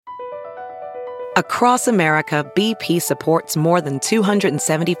Across America, BP supports more than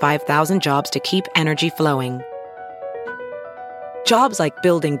 275,000 jobs to keep energy flowing. Jobs like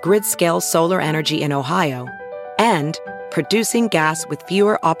building grid-scale solar energy in Ohio and producing gas with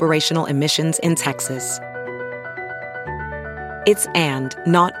fewer operational emissions in Texas. It's and,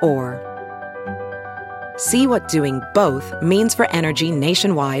 not or. See what doing both means for energy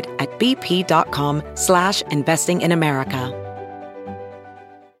nationwide at bp.com/investing in America.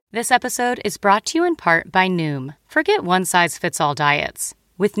 This episode is brought to you in part by Noom. Forget one-size-fits-all diets.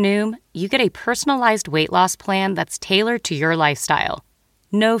 With Noom, you get a personalized weight loss plan that's tailored to your lifestyle.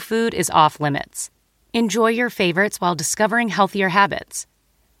 No food is off-limits. Enjoy your favorites while discovering healthier habits.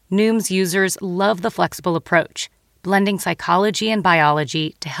 Noom's users love the flexible approach, blending psychology and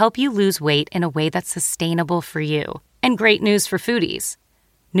biology to help you lose weight in a way that's sustainable for you. And great news for foodies.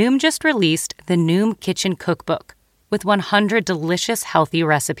 Noom just released the Noom Kitchen Cookbook with 100 delicious, healthy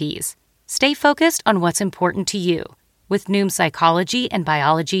recipes. Stay focused on what's important to you with Noom's psychology and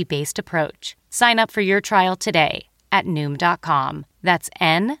biology-based approach. Sign up for your trial today at Noom.com. That's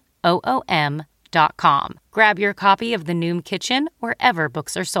NOOM.com. Grab your copy of the Noom Kitchen wherever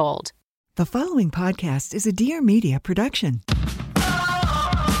books are sold. The following podcast is a Dear Media production.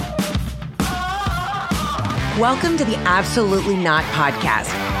 Welcome to the Absolutely Not Podcast,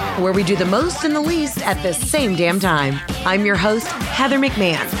 where we do the most and the least at the same damn time. I'm your host, Heather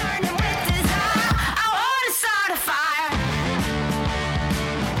McMahon.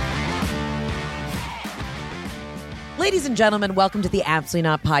 Ladies and gentlemen, welcome to the Absolutely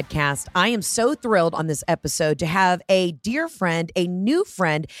Not Podcast. I am so thrilled on this episode to have a dear friend, a new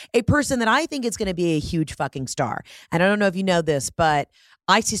friend, a person that I think is going to be a huge fucking star. And I don't know if you know this, but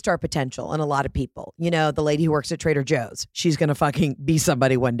I see star potential in a lot of people. You know, the lady who works at Trader Joe's, she's going to fucking be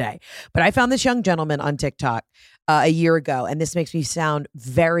somebody one day. But I found this young gentleman on TikTok a year ago, and this makes me sound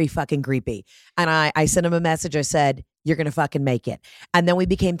very fucking creepy. And I sent him a message. I said, you're going to fucking make it. And then we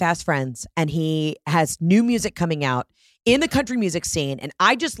became fast friends, and he has new music coming out in the country music scene. And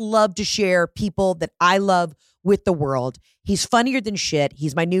I just love to share people that I love with the world. He's funnier than shit.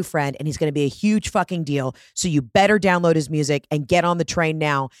 He's my new friend, and he's going to be a huge fucking deal. So you better download his music and get on the train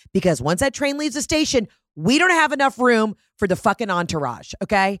now, because once that train leaves the station, we don't have enough room for the fucking entourage.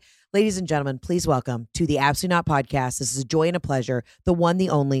 Okay? Ladies and gentlemen, please welcome to the Absolutely Not Podcast. This is a joy and a pleasure. The one, the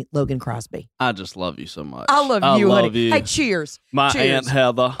only, Logan Crosby. I just love you so much. I love you, honey. You. Hey, cheers. My cheers. Aunt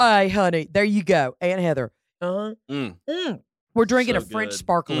Heather. Hey, honey. There you go. Aunt Heather. We're drinking So a French good.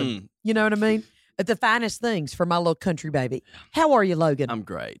 sparkling. You know what I mean? The finest things for my little country baby. How are you, Logan? I'm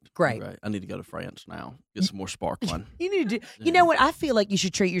great. Great. I need to go to France now. Get some more sparkling. You need to do. You know what? I feel like you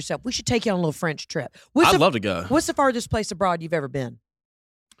should treat yourself. We should take you on a little French trip. I'd love to go. What's the farthest place abroad you've ever been?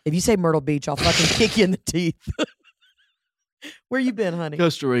 If you say Myrtle Beach, I'll fucking kick you in the teeth. Where you been, honey?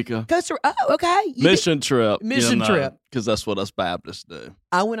 Costa Rica. Oh, okay. Mission trip. Mission trip. Because that's what us Baptists do.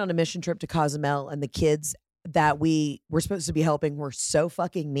 I went on a mission trip to Cozumel, and the kids that we were supposed to be helping were so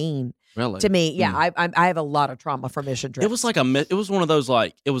fucking mean. Really? To me. Yeah, I have a lot of trauma from mission trips. It was like it was one of those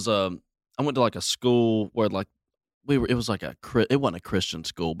I went to like a school where like it was like it wasn't a Christian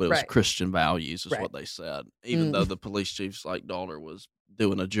school, but it was Right. Christian values is what they said. Even though the police chief's like daughter was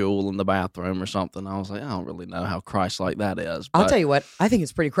doing a jewel in the bathroom or something, I was like, I don't really know how Christ-like that is. I'll But, tell you what, I think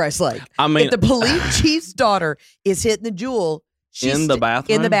it's pretty Christ-like. I mean, if the police chief's daughter is hitting the jewel, she's in the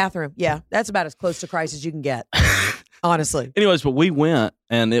bathroom? In the bathroom. Yeah, that's about as close to Christ as you can get. Honestly. Anyways, but we went,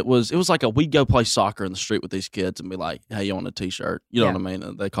 and it was like we'd go play soccer in the street with these kids and be like, hey, you want a T-shirt? You know what I mean?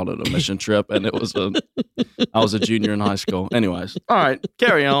 And they called it a mission trip, and it was I was a junior in high school. Anyways, all right,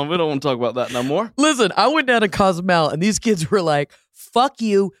 carry on. We don't want to talk about that no more. Listen, I went down to Cozumel, and these kids were like, fuck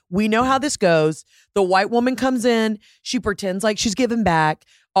you. We know how this goes. The white woman comes in. She pretends like she's giving back.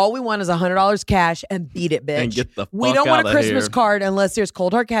 All we want is $100 cash and beat it, bitch. And get the fuck We don't want a outta Christmas here. card unless there's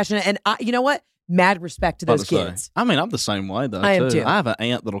cold hard cash in it. And you know what? Mad respect to those kids. I mean, I'm the same way, though, I am too. I have an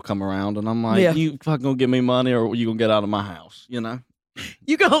aunt that'll come around, and I'm like, Yeah. you fucking gonna give me money, or you gonna get out of my house, you know?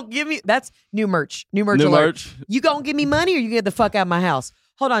 You gonna give me, that's new merch. New merch New alert. merch. You gonna give me money or you get the fuck out of my house?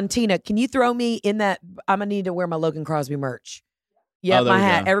 Hold on, Tina, can you throw me in that? I'm gonna need to wear my Logan Crosby merch. Yeah, Oh, there my we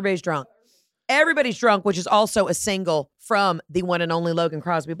hat. go. Everybody's drunk. Everybody's drunk, which is also a single from the one and only Logan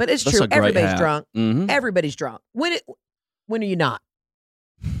Crosby. But it's That's true. a great Everybody's hat. drunk. Mhm. Everybody's drunk. When are you not?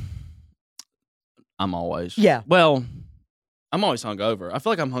 I'm always. Yeah. Well, I'm always hungover. I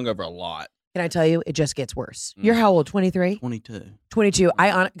feel like I'm hungover a lot. Can I tell you? It just gets worse. Mm. You're how old? 23? 22. 22.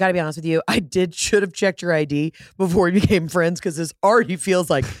 Gotta be honest with you. I should have checked your ID before we became friends, because this already feels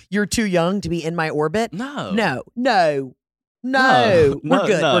like you're too young to be in my orbit. No. No. No, We're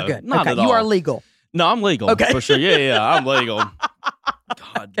good. no, We're good. not Okay. at You are all. legal. No, I'm legal. Okay. For sure. Yeah, I'm legal.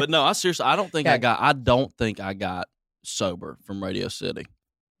 God, but no, I don't think I got sober from Radio City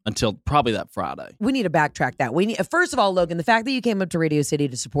until probably that Friday. We need to backtrack that. First of all, Logan, the fact that you came up to Radio City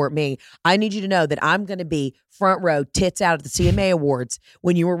to support me, I need you to know that I'm going to be front row, tits out at the CMA Awards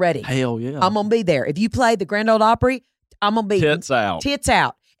when you were ready. Hell yeah. I'm going to be there. If you play the Grand Ole Opry, I'm going to be tits out. Tits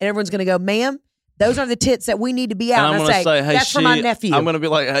out. And everyone's going to go, ma'am, those are the tits that we need to be out. And I'm going to say, hey, that's for my nephew. I'm going to be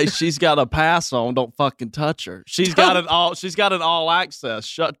like, hey, she's got a pass on. Don't fucking touch her. She's got an all access.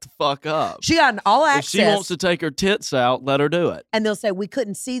 Shut the fuck up. She got an all access. If she wants to take her tits out, let her do it. And they'll say, we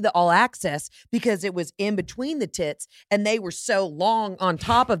couldn't see the all access because it was in between the tits and they were so long on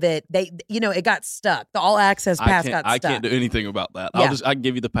top of it. It got stuck. The all access pass got stuck. I can't do anything about that. Yeah. I can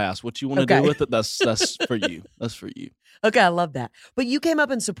give you the pass. What you want to do with it, that's for you. That's for you. Okay, I love that. But you came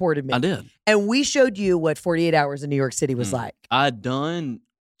up and supported me. I did. And we showed you what 48 hours in New York City was like. I'd done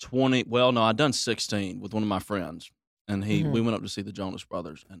 20. Well, no, I'd done 16 with one of my friends. And we went up to see the Jonas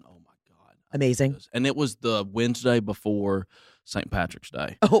Brothers. And oh my God. Amazing. And it was the Wednesday before St. Patrick's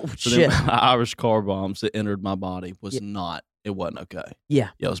Day. Oh, so shit. Then Irish car bombs that entered my body it wasn't okay. Yeah.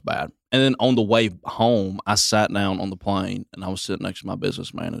 Yeah, it was bad. And then on the way home, I sat down on the plane and I was sitting next to my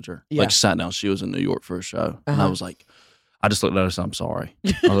business manager. Yeah. Sat down. She was in New York for a show. And I was like, I just looked at her and said, I'm sorry.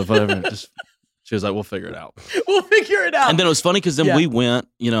 I was like, whatever. She was like, we'll figure it out. We'll figure it out. And then it was funny because then we went,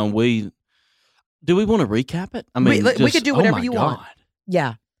 do we want to recap it? I mean, we could do whatever you want.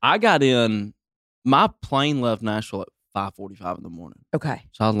 Yeah. I got in, my plane left Nashville at 5:45 in the morning. Okay.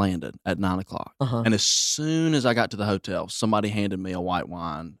 So I landed at 9 o'clock. And as soon as I got to the hotel, somebody handed me a white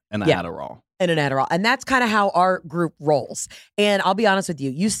wine and an Adderall. And that's kind of how our group rolls. And I'll be honest with you.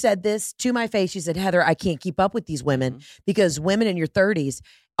 You said this to my face. You said, Heather, I can't keep up with these women because women in your 30s,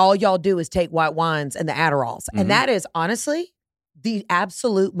 all y'all do is take white wines and the Adderalls. And that is honestly the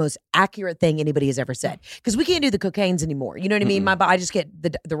absolute most accurate thing anybody has ever said. Because we can't do the cocaines anymore. You know what I mean? I just get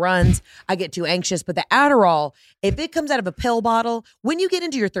the runs. I get too anxious. But the Adderall, if it comes out of a pill bottle, when you get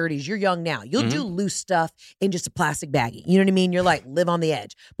into your 30s, you're young now. You'll do loose stuff in just a plastic baggie. You know what I mean? You're like, live on the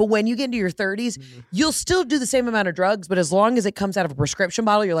edge. But when you get into your 30s, you'll still do the same amount of drugs. But as long as it comes out of a prescription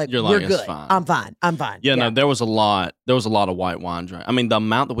bottle, you're like, we're good. Fine. I'm fine. Yeah, no, there was a lot of white wine drink. I mean, the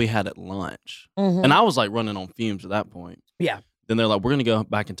amount that we had at lunch. And I was like running on fumes at that point. Yeah. Then they're like, we're going to go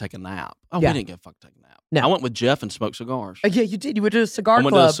back and take a nap. Oh, we didn't go fuck take a nap. No. I went with Jeff and smoked cigars. Yeah, you did. You went to a cigar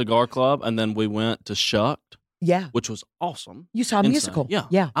club. I went to a cigar club, and then we went to Shucked. Yeah. Which was awesome. You saw a musical.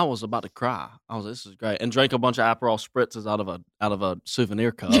 Yeah. I was about to cry. I was like, this is great. And drank a bunch of Aperol spritzes out of a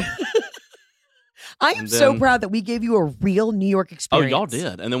souvenir cup. I am so proud that we gave you a real New York experience. Oh, y'all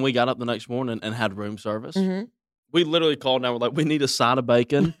did. And then we got up the next morning and had room service. We literally called down. We're like, we need a side of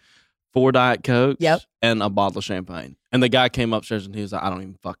bacon, 4 Diet Cokes, and a bottle of champagne. And the guy came upstairs and he was like, I don't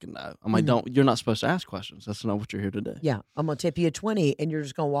even fucking know. I'm like, you're not supposed to ask questions. That's not what you're here to do. Yeah. I'm going to tip you a 20 and you're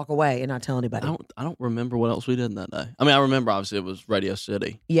just going to walk away and not tell anybody. I don't remember what else we did that day. I mean, I remember obviously it was Radio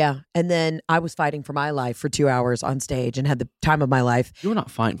City. Yeah. And then I was fighting for my life for 2 hours on stage and had the time of my life. You were not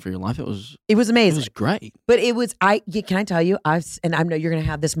fighting for your life. It was amazing. It was great. But can I tell you, I know you're going to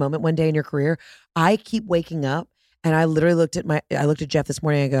have this moment one day in your career. I keep waking up and I literally looked at Jeff this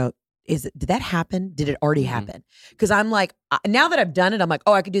morning and I go, did that happen? Did it already happen? Because I'm like, now that I've done it, I'm like,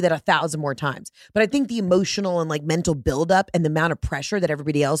 oh, I could do that 1,000 more times. But I think the emotional and like mental buildup and the amount of pressure that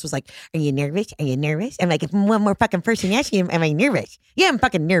everybody else was like, are you nervous? Are you nervous? I'm like, if one more fucking person asks you, am I nervous? Yeah, I'm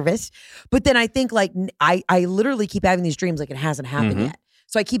fucking nervous. But then I think like, I literally keep having these dreams like it hasn't happened yet.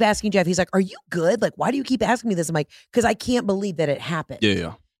 So I keep asking Jeff, he's like, are you good? Like, why do you keep asking me this? I'm like, because I can't believe that it happened.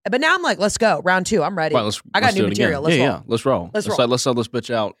 Yeah. But now I'm like, let's go. Round 2. I'm ready. Right, I got new material. Let's roll. Yeah, let's roll. Let's roll. Like, let's sell this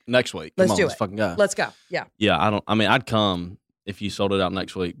bitch out next week. Come on, let's fucking go. Let's go. Yeah. Yeah, I'd come if you sold it out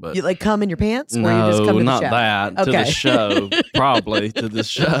next week, but you like come in your pants? No, or you just come to not the show? that. Okay. To the show, probably to the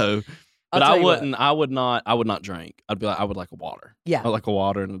show. But I would not drink. I'd be like, I would like a water. Yeah. I'd like a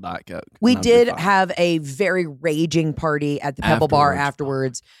water and a Diet Coke. We did have a very raging party at the Pebble Bar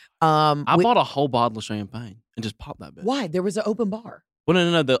afterwards. I bought a whole bottle of champagne and just popped that bitch. Why? There was an open bar. Well,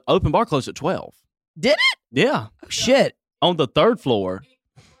 no. The open bar closed at 12. Did it? Yeah. Oh, shit. On the 3rd floor.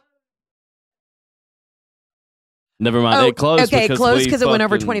 Never mind. It closed. Okay, it closed because it went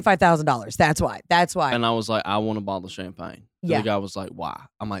over $25,000. That's why. And I was like, I want a bottle of champagne. And the guy was like, why?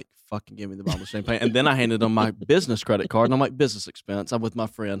 I'm like, fucking give me the bottle of champagne. And then I handed him my business credit card. And I'm like, business expense. I'm with my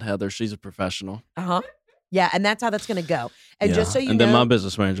friend Heather. She's a professional. Yeah, and that's how that's going to go. And just so you know. And then my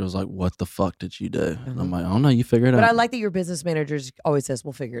business manager was like, what the fuck did you do? And I'm like, oh, no, you figure it out. But I like that your business manager always says,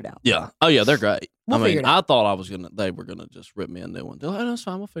 we'll figure it out. Yeah. Oh, yeah, they're great. We'll figure it out. I thought they were going to just rip me a new one. They're like, oh, that's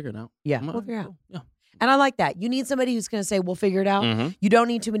fine. We'll figure it out. Yeah, like, we'll figure it out. Yeah. And I like that. You need somebody who's going to say, we'll figure it out. Mm-hmm. You don't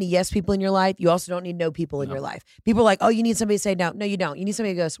need too many yes people in your life. You also don't need no people in your life. People are like, oh, you need somebody to say no. No, you don't. You need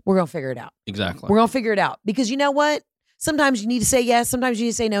somebody who goes, we're going to figure it out. Exactly. We're going to figure it out. Because you know what? Sometimes you need to say yes. Sometimes you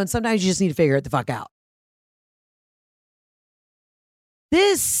need to say no. And sometimes you just need to figure it the fuck out.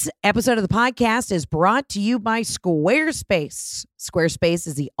 This episode of the podcast is brought to you by Squarespace. Squarespace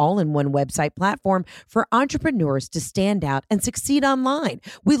is the all-in-one website platform for entrepreneurs to stand out and succeed online.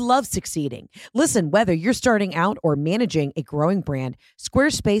 We love succeeding. Listen, whether you're starting out or managing a growing brand,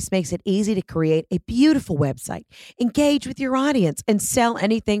 Squarespace makes it easy to create a beautiful website, engage with your audience, and sell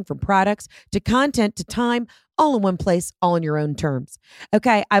anything from products to content to time, all in one place, all in your own terms.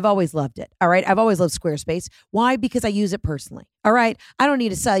 Okay, I've always loved it. All right, I've always loved Squarespace. Why? Because I use it personally. All right, I don't need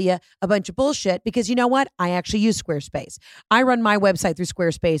to sell you a bunch of bullshit because you know what? I actually use Squarespace. I run my website through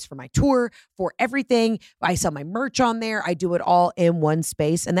Squarespace for my tour, for everything. I sell my merch on there. I do it all in one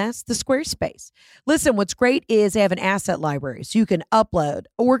space, and that's the Squarespace. Listen, what's great is they have an asset library, so you can upload,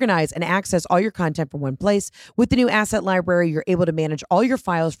 organize, and access all your content from one place. With the new asset library, you're able to manage all your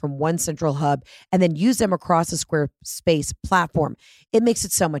files from one central hub and then use them across the Squarespace platform. It makes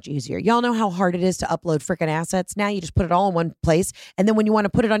it so much easier. Y'all know how hard it is to upload freaking assets. Now you just put it all in one place. And then when you want to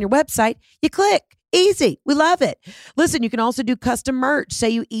put it on your website, you click. Easy. We love it. Listen, you can also do custom merch. Say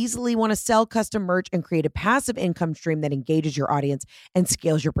you easily want to sell custom merch and create a passive income stream that engages your audience and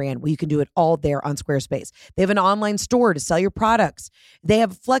scales your brand. Well, you can do it all there on Squarespace. They have an online store to sell your products. They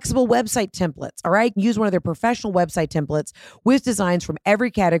have flexible website templates. All right. Use one of their professional website templates with designs from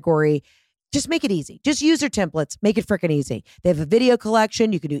every category. Just make it easy. Just use their templates. Make it freaking easy. They have a video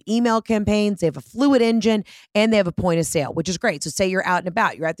collection. You can do email campaigns. They have a fluid engine, and they have a point of sale, which is great. So say you're out and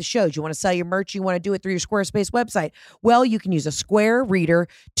about. You're at the shows. You want to sell your merch. You want to do it through your Squarespace website. Well, you can use a Square Reader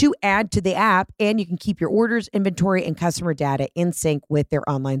to add to the app, and you can keep your orders, inventory, and customer data in sync with their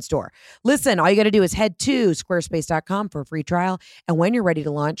online store. Listen, all you got to do is head to squarespace.com for a free trial. And when you're ready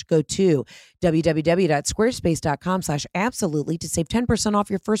to launch, go to www.squarespace.com/absolutely to save 10% off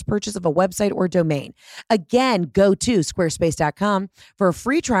your first purchase of a website or domain. Again, go to squarespace.com for a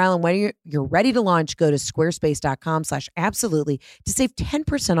free trial. And when you're ready to launch, go to squarespace.com/absolutely to save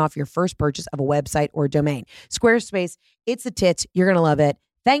 10% off your first purchase of a website or domain. Squarespace, it's the tits. You're going to love it.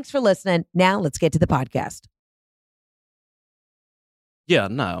 Thanks for listening. Now let's get to the podcast. Yeah,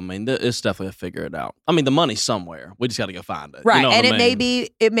 no, I mean, it's definitely a figure it out. I mean, the money's somewhere. We just got to go find it. Right. You know and what I mean?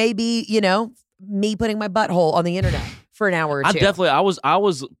 it may be, you know, me putting my butthole on the internet for an hour or two. I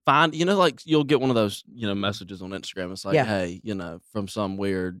was fine. You know, like you'll get one of those, you know, messages on Instagram. It's like, hey, you know, from some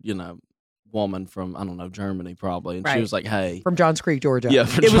weird, you know, woman from, I don't know, Germany probably. And she was like, hey. From Johns Creek, Georgia. Yeah.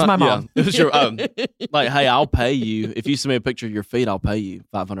 It was my mom. Yeah, it was your, like, hey, I'll pay you. If you send me a picture of your feet, I'll pay you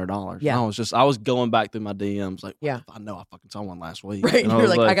 $500. Yeah. And I was going back through my DMs like, yeah. I know I fucking saw one last week. Right. And you're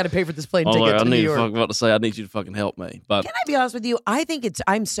like, I got to pay for this plane ticket to New York. I need you to fucking help me. But can I be honest with you? I think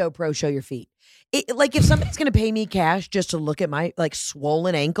I'm so pro show your feet. Like if somebody's going to pay me cash just to look at my like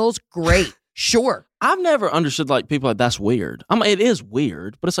swollen ankles, great. Sure. I've never understood like people like that's weird. I mean, it is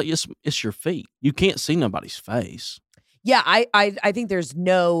weird, but it's like it's your feet. You can't see nobody's face. Yeah, I think there's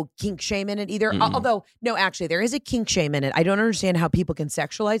no kink shame in it either. Mm-hmm. Although, no, actually, there is a kink shame in it. I don't understand how people can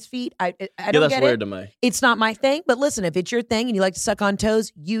sexualize feet. I don't get it. That's weird to me. It's not my thing. But listen, if it's your thing and you like to suck on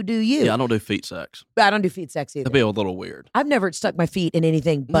toes, you do you. Yeah, I don't do feet sex. I don't do feet sex either. That'd be a little weird. I've never stuck my feet in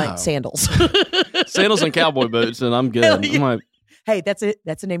anything but sandals. Sandals and cowboy boots, and I'm good. Yeah. I'm like, hey, that's it.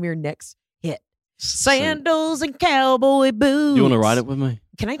 That's the name of your next hit. Sandals and cowboy boots. You want to write it with me?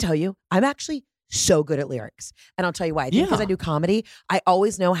 Can I tell you? I'm actually so good at lyrics. And I'll tell you why. I think because I do comedy, I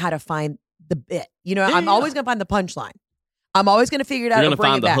always know how to find the bit. You know, I'm always going to find the punchline. I'm always going to figure it out and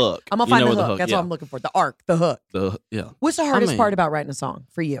bring it back. Hook. I'm going to find the hook. That's what I'm looking for. The arc, the hook. What's the hardest part about writing a song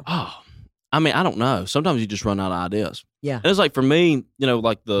for you? Oh, I mean, I don't know. Sometimes you just run out of ideas. Yeah. And it's like for me, you know,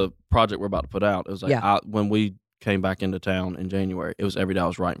 like the project we're about to put out, it was like when we came back into town in January, it was every day I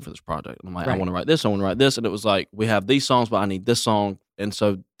was writing for this project. And I'm like, I want to write this, I want to write this. And it was like, we have these songs, but I need this song. And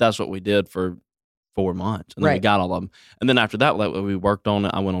so that's what we did for 4 months. And then we got all of them. And then after that, like we worked on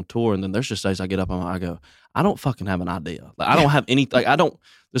it, I went on tour. And then there's just days I get up and I go, I don't fucking have an idea. Like I don't have any, like I don't,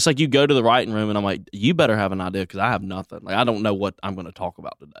 it's like you go to the writing room and I'm like, you better have an idea because I have nothing. Like I don't know what I'm going to talk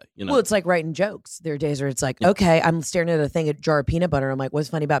about today. You know? Well, it's like writing jokes. There are days where it's like, okay, I'm staring at a jar of peanut butter. I'm like, what's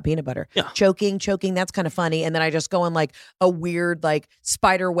funny about peanut butter? Yeah. Choking, that's kind of funny. And then I just go on like a weird like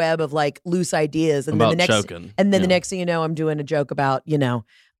spider web of like loose ideas. And about then the next, choking. And then the next thing you know, I'm doing a joke about, you know,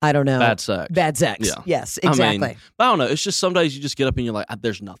 I don't know. Bad sex. Yeah. Yes, exactly. I mean, but I don't know. It's just some days you just get up and you're like,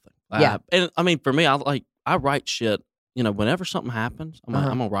 there's nothing. And I mean, for me, I write shit, you know, whenever something happens, I'm like,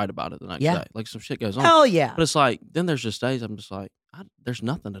 I'm going to write about it the next day. Like some shit goes on. Hell yeah. But it's like, then there's just days I'm just like, there's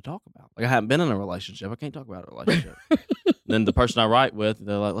nothing to talk about. Like I haven't been in a relationship. I can't talk about a relationship. Then the person I write with,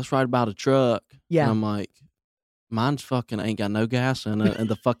 they're like, let's write about a truck. Yeah. And I'm like, mine's fucking ain't got no gas in it and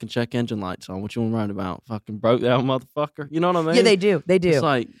the fucking check engine light's on. What you want to write about? Fucking broke down motherfucker. You know what I mean? Yeah, they do. They do. It's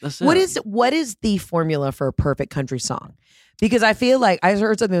like, that's it. What is the formula for a perfect country song? Because I feel like I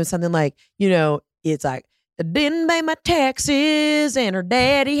heard something like, it's like, I didn't pay my taxes and her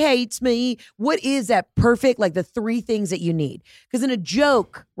daddy hates me. What is that perfect, like the three things that you need? Because in a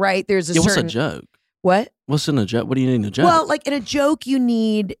joke, right, there's a certain... What's a joke? What? What's in a joke? What do you need in a joke? Well, like in a joke, you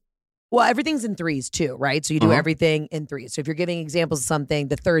need... Well, everything's in threes too, right? So you do everything in threes. So if you're giving examples of something,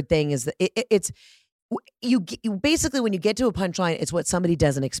 the third thing is you basically, when you get to a punchline, it's what somebody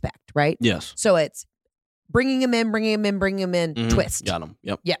doesn't expect, right? Yes. So it's bringing him in, twist. Got him.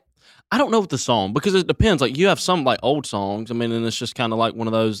 Yep. Yeah. I don't know what the song, because it depends. Like you have some like old songs. I mean, and it's just kind of like one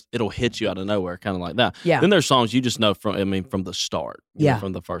of those, it'll hit you out of nowhere, kind of like that. Yeah. Then there's songs you just know from the start. Yeah.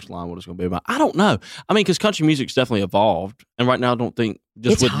 From the first line, what it's going to be about. I don't know. I mean, because country music's definitely evolved. And right now, I don't think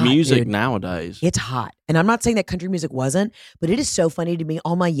It's with hot, music dude. nowadays. It's hot. And I'm not saying that country music wasn't, but it is so funny to me.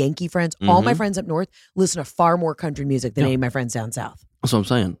 All my Yankee friends, all my friends up north listen to far more country music than any of my friends down south. That's what I'm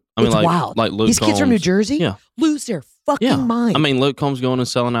saying. I mean, it's wild. Like Luke These kids from New Jersey lose their fucking mind. I mean, Luke Combs going and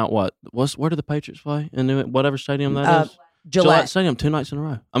selling out where do the Patriots play? In whatever stadium that is? Gillette Stadium 2 nights in a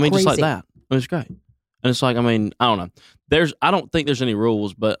row. I mean, Crazy. just like that. I mean, it's great. And it's like, I mean, I don't know. I don't think there's any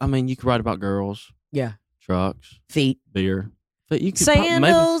rules, but I mean, you could write about girls, trucks, feet, beer. But you could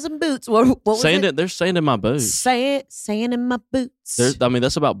sandals and boots. What was it? There's sand in my boots. Sand in my boots.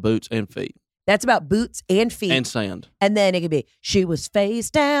 That's about boots and feet. That's about boots and feet. And sand. And then it could be, she was face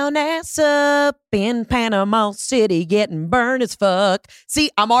down, ass up in Panama City getting burned as fuck.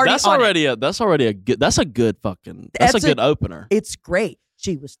 See, I'm already That's a good opener. It's great.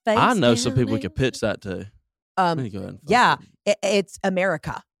 She was face I know down some people we could pitch that to. It's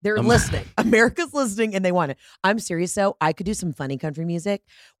America. They're listening. America's listening, and they want it. I'm serious though. I could do some funny country music.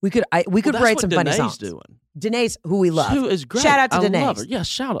 We could write some funny songs. Doing. Danae's who we love. Who is great. Shout out to I Danae. Love her. Yeah,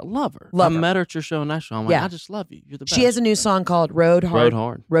 shout out, love her. Love I her. met her at your show in Nashville. I'm like, I just love you. You're the best. She has a new song called Road Hard.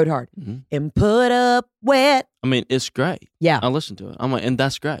 Road Hard. Mm-hmm. And put up wet. I mean, it's great. Yeah. I listen to it. I'm like, and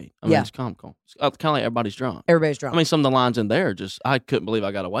that's great. I mean, it's comical. It's kind of like Everybody's Drunk. Everybody's Drunk. I mean, some of the lines in there I couldn't believe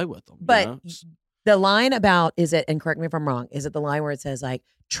I got away with them. But the line about, and correct me if I'm wrong, is it the line where it says like,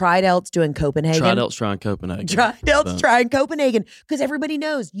 tried else doing Copenhagen? Tried else trying Copenhagen. Tried else trying Copenhagen. Because everybody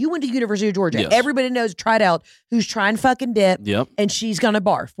knows, you went to University of Georgia. Yes. Everybody knows tried out who's trying fucking dip. Yep. And she's going to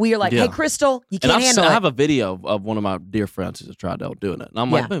barf. We are like, hey, Crystal, you can't handle it. I have a video of one of my dear friends who's a tried out doing it. And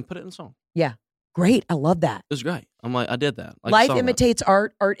I'm like, boom, put it in the song. Yeah. Great. I love that. It was great. I'm like, I did that. Like, life imitates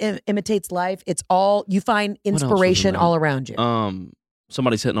art. Art imitates life. It's all, you find inspiration all around you.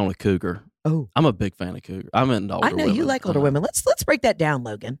 Somebody's hitting on a cougar. Oh. I'm a big fan of cougar. I'm into older women. I know you like older women. Let's break that down,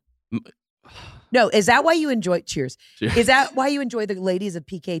 Logan. No, is that why you enjoy Cheers? Is that why you enjoy the ladies of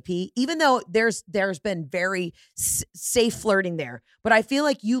PKP? Even though there's been very safe flirting there, but I feel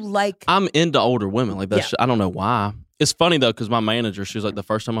like you like. I'm into older women. Like that's. I don't know why. It's funny though, because my manager, she was like, the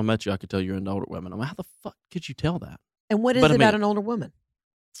first time I met you, I could tell you're into older women. I'm like, how the fuck could you tell that? And what is it about an older woman?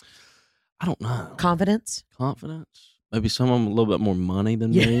 I don't know. Confidence. Maybe some of them a little bit more money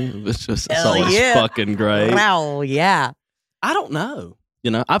than me. It's always fucking great. Wow, yeah. I don't know.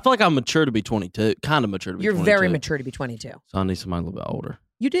 You know, I feel like I'm mature to be 22. Kind of mature to be 22. You're very mature to be 22. So I need somebody a little bit older.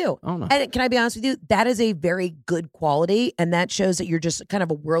 You do. I don't know. And can I be honest with you? That is a very good quality. And that shows that you're just kind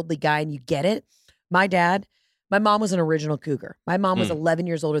of a worldly guy and you get it. My mom was an original cougar. My mom was 11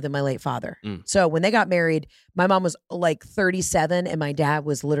 years older than my late father. So when they got married, my mom was like 37 and my dad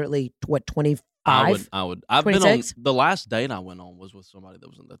was literally, 25? I've 26? been on, the last date I went on was with somebody that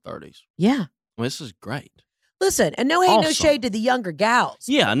was in their 30s. Yeah. I mean, this is great. Listen, and no hate, no shade to the younger gals.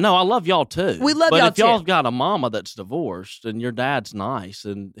 Yeah, no, I love y'all too. We love y'all too. But if y'all got a mama that's divorced and your dad's nice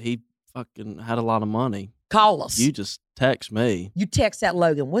and he fucking had a lot of money, call us. You just text me. You text that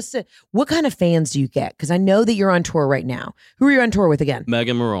Logan. What kind of fans do you get? Because I know that you're on tour right now. Who are you on tour with again?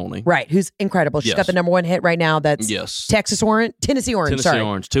 Megan Maroney. Right, who's incredible. She's got the #1 hit right now. That's Tennessee Orange. Tennessee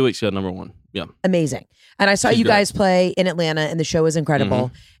Orange. 2 weeks ago, #1. Yeah. Amazing. And I saw you guys play in Atlanta and the show was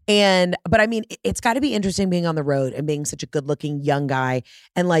incredible. But I mean, it's got to be interesting being on the road and being such a good looking young guy.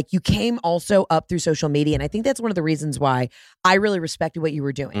 And like you came also up through social media. And I think that's one of the reasons why I really respected what you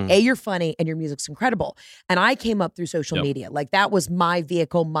were doing. You're funny and your music's incredible. And I came up through social media. Like that was my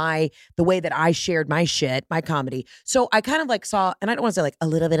vehicle, the way that I shared my shit, my comedy. So I kind of like saw, and I don't want to say like a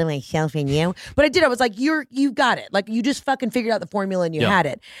little bit of myself in you, but I did. I was like, you got it. Like you just fucking figured out the formula and you had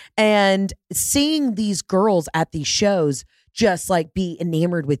it. And seeing these girls at these shows just like be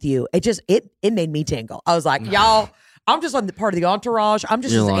enamored with you, it made me tingle. I was like, y'all, I'm just on the part of the entourage. I'm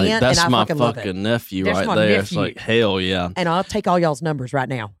just You're his like, aunt, that's and I my fucking love it. fucking nephew That's right my there. It's nephew. like, hell yeah. And I'll take all y'all's numbers right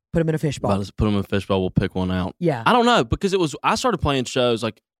now. Put them in a fishbowl. Put them in a fishbowl. We'll pick one out. Yeah. I don't know, because I started playing shows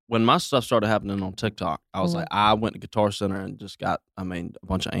like when my stuff started happening on TikTok. I was like, I went to Guitar Center and just got, a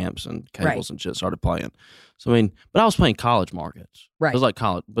bunch of amps and cables and shit, started playing. So, but I was playing college markets. Right. It was like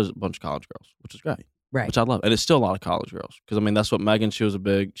a bunch of college girls, which is great. Right. Which I love. And it's still a lot of college girls. Because, that's what Megan, she was a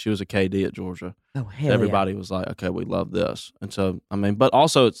KD at Georgia. Oh, hell Everybody was like, okay, we love this. And so, but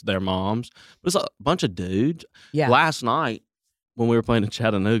also it's their moms. But it's a bunch of dudes. Yeah. Last night, when we were playing in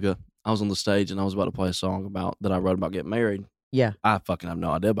Chattanooga, I was on the stage and I was about to play a song that I wrote about getting married. Yeah. I fucking have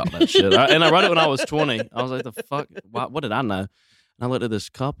no idea about that shit. And I wrote it when I was 20. I was like, the fuck? What did I know? And I looked at this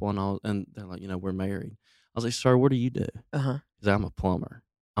couple and they're like, we're married. I was like, sir, what do you do? Uh-huh. He's like, I'm a plumber.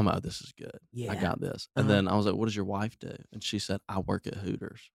 I'm like, oh, this is good. Yeah. I got this. And then I was like, what does your wife do? And she said, I work at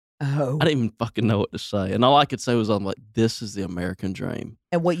Hooters. Oh. I didn't even fucking know what to say. And all I could say was, I'm like, this is the American dream.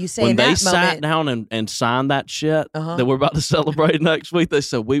 And what you say when in they that sat moment, down and signed that shit that we're about to celebrate next week, they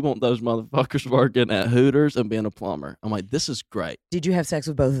said, we want those motherfuckers working at Hooters and being a plumber. I'm like, this is great. did you have sex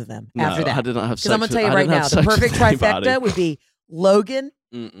with both of them No, after that? I did not have sex. Because I'm going to tell you right now, the perfect trifecta would be Logan,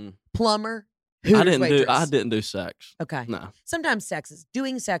 plumber, Hooters waitress. I didn't do sex. Okay. No. Sometimes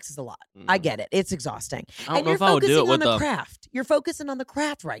doing sex is a lot. I get it. It's exhausting. I don't and know you're if I would do it focusing on with the craft. You're focusing on the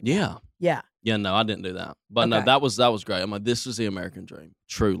craft right now. Yeah. Yeah. Yeah, no, I didn't do that. But no, Okay. that was great. I'm like, this is the American dream.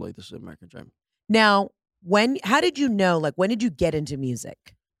 Truly, this is the American dream. Now, how did you know, when did you get into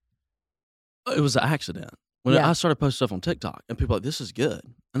music? It was an accident. When Yeah. I started posting stuff on TikTok, and people are like, this is good.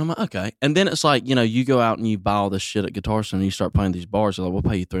 And I'm like, okay. And then it's like, you go out and you buy all this shit at Guitar Center and you start playing these bars. They're like, we'll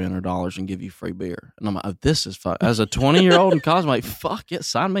pay you $300 and give you free beer. And I'm like, oh, this is fun. As a 20-year-old in college, I'm like, fuck it,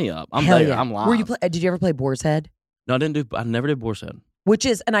 sign me up. I'm Hell there. yeah. I'm live. Did you ever play Boar's Head? No, I never did Boar's Head. Which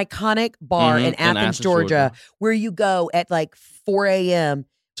is an iconic bar in Athens, Georgia, where you go at 4 a.m.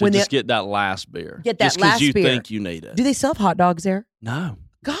 To just get that last beer. Get that just last you beer. think you need it. Do they sell hot dogs there? No.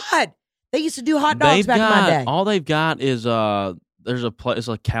 God, they used to do hot dogs back in my day. All they've got is there's a place, it's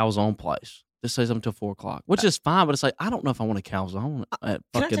a calzone place. This says until 4 o'clock, which is fine, but it's like, I don't know if I want a calzone at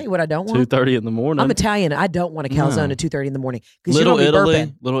Can I tell you what I don't want? 2:30 in the morning. I'm Italian. I don't want a calzone at 2:30 in the morning. Little you're gonna be Italy.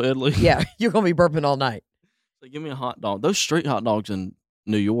 burping. Little Italy. Yeah, you're going to be burping all night. So give me a hot dog. Those street hot dogs in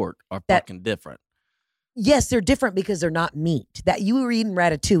New York are fucking different. Yes, they're different because they're not meat. That you were eating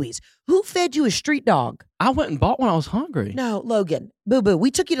ratatouilles. Who fed you a street dog? I went and bought one. I was hungry. No, Logan. Boo-boo.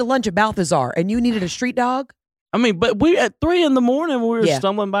 We took you to lunch at Balthazar and you needed a street dog? But we at 3 in the morning when we were Yeah.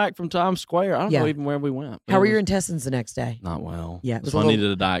 stumbling back from Times Square. I don't know even where we went. How were your intestines the next day? Not well. Yeah, it was So I needed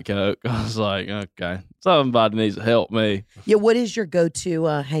a Diet Coke. I was like, okay, somebody needs to help me. Yeah, what is your go-to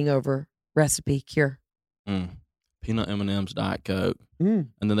hangover recipe cure? Peanut M&M's, Diet Coke. Mm.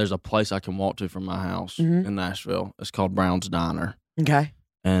 And then there's a place I can walk to from my house in Nashville. It's called Brown's Diner. Okay.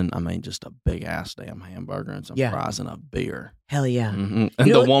 And just a big ass damn hamburger and some fries and a beer. Hell yeah. Mm-hmm.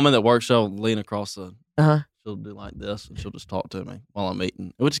 And the woman that works, she'll lean across Uh-huh. she'll do like this and she'll just talk to me while I'm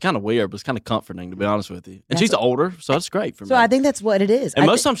eating, which is kind of weird, but it's kind of comforting, to be honest with you. And she's older, so it's great for me. So I think that's what it is. And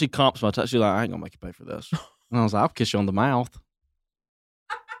most times she comps my touch. She's like, I ain't gonna make you pay for this. And I was like, I'll kiss you on the mouth.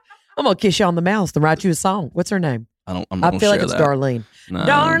 I'm going to kiss you on the mouth and write you a song. What's her name? I'm not I feel like share it's that. Darlene. No.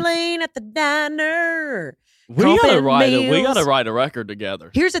 Darlene at the diner. We gotta Meals. write a record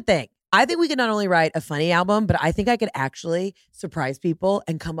together. Here's the thing. I think we could not only write a funny album, but I think I could actually surprise people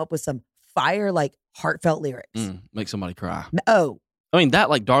and come up with some fire, heartfelt lyrics. Make somebody cry. Oh, That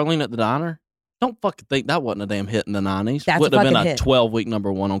Darlene at the Diner. Don't fucking think that wasn't a damn hit in the 90s. That's Would a have been fucking a hit. 12-week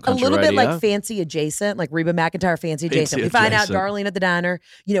number one on a country little radio. bit like Fancy Adjacent, like Reba McEntire, Fancy Adjacent. We find out Darlene at the diner,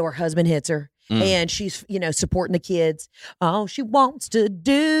 her husband hits her and she's, supporting the kids. All she wants to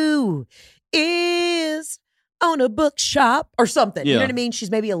do is own a bookshop or something. You know what I mean? She's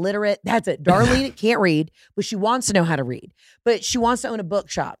maybe illiterate. That's it. Darlene can't read, but she wants to know how to read. But she wants to own a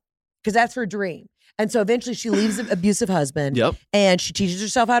bookshop because that's her dream. And so eventually she leaves an abusive husband and she teaches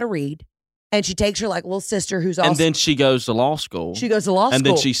herself how to read. And she takes her little sister who's also... And then she goes to law school. She goes to law school. And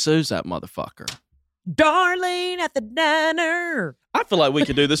then she sues that motherfucker. Darlene at the diner. I feel like we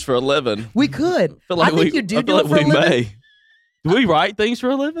could do this for a living. We could. I think you do I feel it like for a we living. may. Do we write things for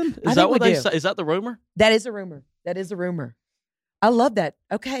a living? Is that what we they do. say? Is that the rumor? That is a rumor. That is a rumor. I love that.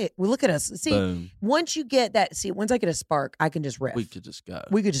 Okay. Well, look at us. See, Boom. once you get that, once I get a spark, I can just riff. We could just go.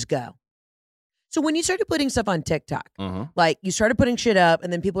 We could just go. So when you started putting stuff on TikTok, Uh-huh. you started putting shit up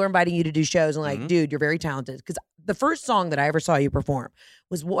and then people are inviting you to do shows and dude, you're very talented. Because the first song that I ever saw you perform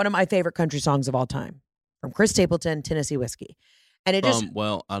was one of my favorite country songs of all time from Chris Stapleton, Tennessee Whiskey. And it just... I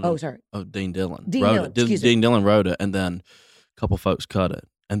don't, Oh, sorry. Oh, Dean Dillon. Dean wrote Dillon, it. excuse me. Dean Dillon wrote it, and then a couple folks cut it.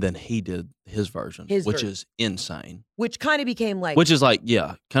 And then he did his version, which is insane. Which kind of became like... Which is like,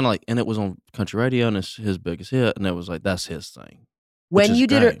 yeah, kind of like, and it was on country radio, and it's his biggest hit, and it was like, that's his thing. When you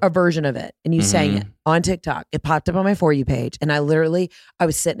did a version of it, and you sang it on TikTok, it popped up on my For You page, and I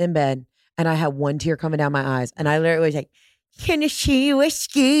was sitting in bed, and I had one tear coming down my eyes, and I literally was like, Tennessee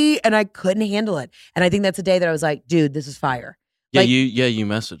whiskey, and I couldn't handle it. And I think that's the day that I was like, dude, this is fire. Yeah, you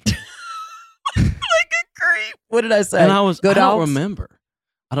messaged me. Like a creep. What did I say? And I don't remember.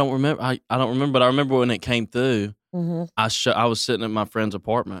 I don't remember, but I remember when it came through, I was sitting in my friend's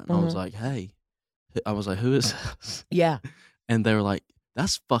apartment, and I was like, hey, who is this? Yeah. And they were like,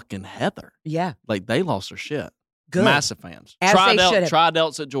 that's fucking Heather. Yeah. Like, they lost their shit. Good. Massive fans. As they should have.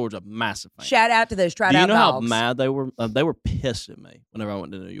 Tri-Delts at Georgia, massive fans. Shout out to those Tri-Delts. Do you know dogs. how mad they were? They were pissed at me whenever I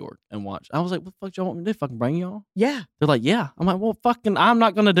went to New York and watched. I was like, what the fuck do y'all want me to do? Fucking bring y'all? Yeah. They're like, yeah. I'm like, well, fucking, I'm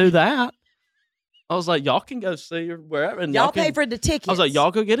not going to do that. I was like, y'all can go see her wherever. And y'all pay for the tickets. I was like,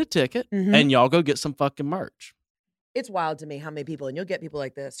 y'all go get a ticket and y'all go get some fucking merch. It's wild to me how many people, and you'll get people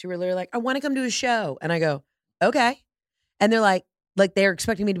like this who are literally like, I want to come to a show. And I go, okay. And they're like they're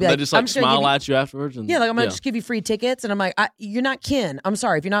expecting me to be they like, just like smile at you afterwards. And, yeah, like I'm going to just give you free tickets. And I'm like, you're not kin. I'm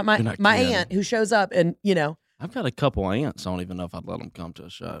sorry. If you're not my aunt who shows up and, you know. I've got a couple aunts. I don't even know if I'd let them come to a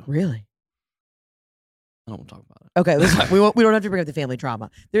show. Really? I don't want to talk about it. Okay, listen, we don't have to bring up the family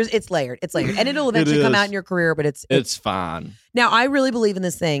trauma. It's layered, and it'll eventually come out in your career. But it's fine. Now, I really believe in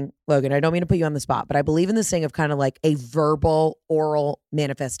this thing, Logan. I don't mean to put you on the spot, but I believe in this thing of kind of like a verbal, oral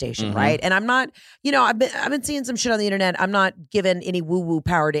manifestation, right? And I'm not, I've been seeing some shit on the internet. I'm not giving any woo woo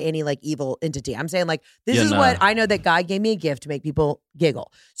power to any like evil entity. I'm saying like this is what I know that God gave me a gift to make people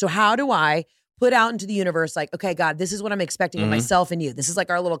giggle. So how do I put out into the universe, like, okay, God, this is what I'm expecting of myself and you. This is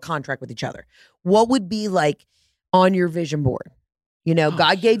like our little contract with each other. What would be like on your vision board?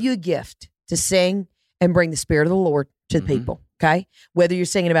 God gave you a gift to sing and bring the spirit of the Lord to the people, okay? Whether you're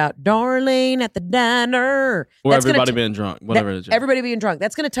singing about Darlene at the diner. Or everybody being drunk, whatever it is. Everybody being drunk.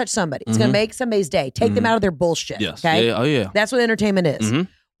 That's going to touch somebody. It's going to make somebody's day. Take them out of their bullshit, okay? Yeah. Oh, yeah. That's what entertainment is.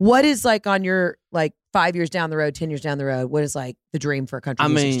 What is like on your, like 5 years down the road, 10 years down the road, what is like the dream for a country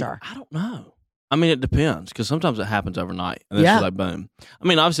music star? I don't know. I mean, it depends, because sometimes it happens overnight, and then she's like, boom. I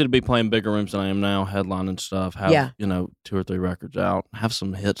mean, obviously, to be playing bigger rooms than I am now, headlining stuff, have, 2 or 3 records out, have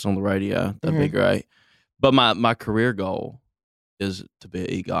some hits on the radio, that'd be great. But my career goal is to be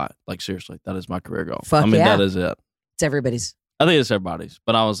an EGOT. Like, seriously, that is my career goal. That is it. It's everybody's. I think it's everybody's.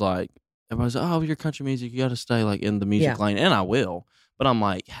 But I was like, everybody's like, oh, you're country music, you got to stay, like, in the music lane, and I will. But I'm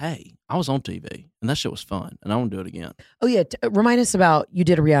like, hey, I was on TV, and that shit was fun, and I want to do it again. Oh, yeah. Remind us about, you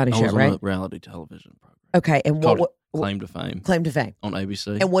did a reality show, right? On a reality television program. Okay, and what Claim to Fame. Claim to Fame. On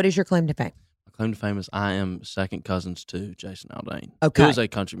ABC. And what is your claim to fame? My claim to fame is I am second cousins to Jason Aldean, who is a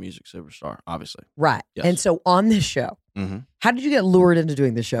country music superstar, obviously. Right. Yes. And so on this show, how did you get lured into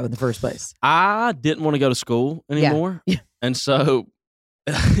doing this show in the first place? I didn't want to go to school anymore. Yeah. And so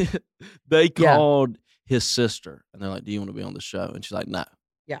they called his sister, and they're like, do you want to be on the show? And she's like, no.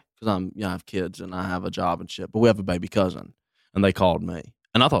 Yeah. Because I have kids, and I have a job and shit, but we have a baby cousin. And they called me.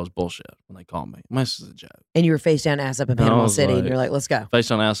 And I thought it was bullshit when they called me. This is a joke. And you were face down, ass up in Panama City, and you're like, let's go. Face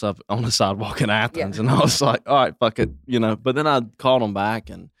down, ass up on the sidewalk in Athens. And I was like, all right, fuck it. But then I called them back,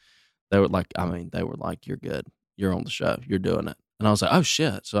 and they were like, you're good. You're on the show. You're doing it. And I was like, oh,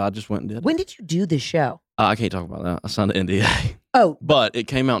 shit. So I just went and did it. When did you do this show? I can't talk about that. I signed an NDA. Oh. But it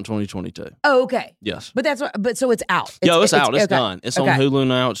came out in 2022. Oh, okay. Yes. But so it's out. It's out. It's done. It's on Hulu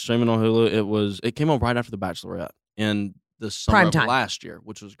now. It's streaming on Hulu. It came on right after The Bachelorette in the summer of last year,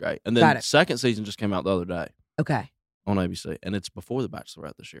 which was great. And then the second season just came out the other day. Okay. On ABC. And it's before The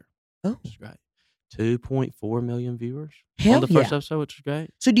Bachelorette this year. Oh. Which is great. 2.4 million viewers on the first episode, which is great.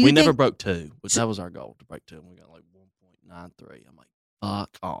 So we never broke 2, which that was our goal, to break 2. And we got like 1.93. I'm like,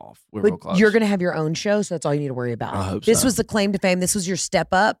 fuck off. We're real close. You're going to have your own show, so that's all you need to worry about. I hope This was the claim to fame. This was your step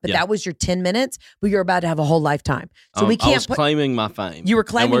up, but that was your 10 minutes, but you're about to have a whole lifetime. So we can't I was claiming my fame. You were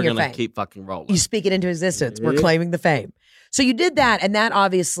claiming your fame. And we're going to keep fucking rolling. You speak it into existence. We're claiming the fame. So you did that, and that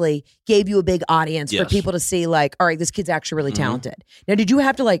obviously gave you a big audience for people to see, like, all right, this kid's actually really talented. Now, did you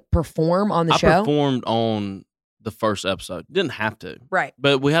have to, like, perform on the show? I performed on the first episode. Didn't have to. Right.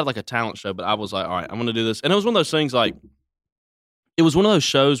 But we had, like, a talent show, but I was like, all right, I'm going to do this. And it was one of those things, like, it was one of those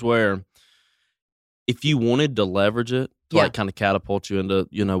shows where if you wanted to leverage it to, like, kind of catapult you into,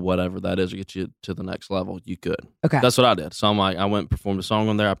 whatever that is, or get you to the next level, you could. Okay. That's what I did. So I'm like, I went and performed a song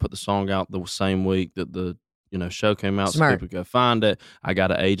on there. I put the song out the same week that the show came out. Smart. So people go find it. I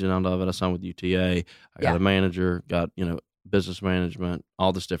got an agent out of it. I signed with UTA. I got a manager, got, business management,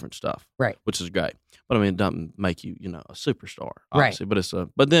 all this different stuff. Right. Which is great. But I mean, it doesn't make you, a superstar, obviously. Right.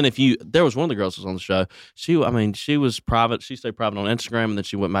 But then there was one of the girls that was on the show. She was private. She stayed private on Instagram, and then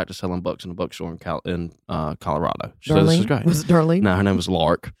she went back to selling books in a bookstore in Colorado. She said, this is great. Was it Darlene? No, her name was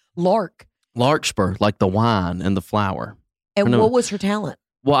Lark. Larkspur, like the wine and the flower. And what was her talent?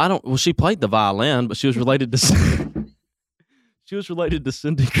 Well, she played the violin, but she was related to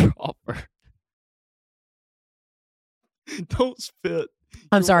Cindy Crawford. Don't spit.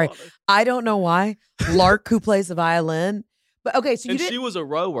 I'm sorry. I don't know why. Lark, who plays the violin. But okay, so she was a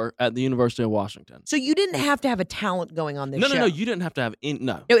rower at the University of Washington. So you didn't have to have a talent going on this show. No, you didn't have to have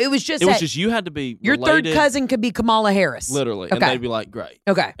no. It was just you had to be your related, third cousin could be Kamala Harris. Literally. Okay. And they'd be like, great.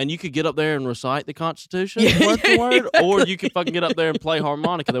 Okay. And you could get up there and recite the Constitution word for word, or you could fucking get up there and play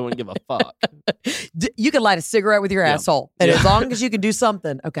harmonica. They wouldn't give a fuck. You could light a cigarette with your asshole. And as long as you can do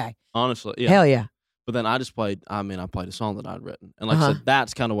something, okay. Honestly, yeah. Hell yeah. But then I played a song that I'd written. And like I said,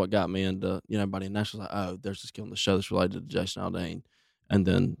 that's kind of what got me into, everybody in Nashville's like, oh, there's this kid on the show that's related to Jason Aldean. And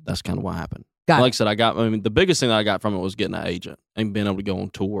then that's kind of what happened. Like I said, the biggest thing that I got from it was getting an agent and being able to go on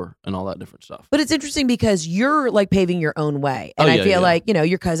tour and all that different stuff. But it's interesting because you're like paving your own way. And I feel like,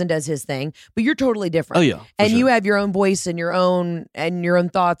 your cousin does his thing, but you're totally different. Oh, yeah. And you have your own voice and your own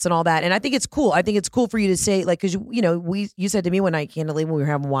thoughts and all that. And I think it's cool. I think it's cool for you to say, like, because, you said to me one night, candidly, when we were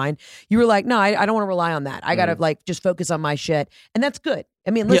having wine, you were like, no, I don't want to rely on that. I got to just focus on my shit. And that's good. I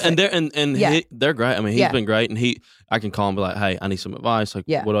mean, listen. Yeah, they're great. I mean, he's been great, and I can call him and be like, "Hey, I need some advice. Like,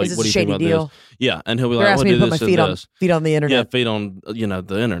 what do you think about this?" Yeah, and he'll be like, "Well, do this and this." Feet on the internet. Yeah, feet on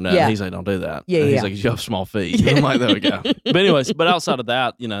the internet. Yeah. And he's like, "Don't do that." Yeah, and he's like, "You have small feet." And I'm like, "There we go." But anyways, outside of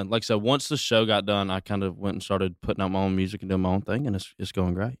that, like I said, once the show got done, I kind of went and started putting out my own music and doing my own thing, and it's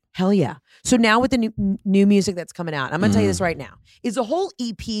going great. Hell yeah! So now with the new music that's coming out, I'm gonna tell you this right now: is the whole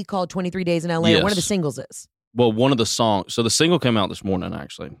EP called 23 Days in LA, or one of the singles is? Well, one of the songs. So the single came out this morning,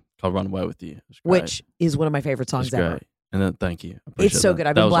 actually, called "Run Away with You," which is one of my favorite songs ever. And then thank you. It's so that. good.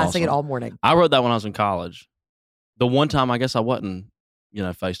 I've been blasting it all morning. I wrote that when I was in college. The one time, I guess I wasn't,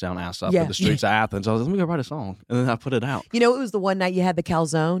 face down, ass up in the streets of Athens. I was like, let me go write a song. And then I put it out. It was the one night you had the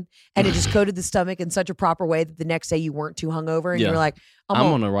calzone and it just coated the stomach in such a proper way that the next day you weren't too hungover. And you were like, I'm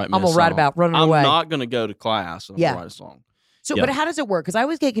going to write about running away. I'm not going to go to class and write a song. So, but how does it work? Because I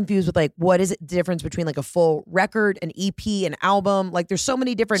always get confused with like, what is it the difference between like a full record, an EP, an album? Like, there's so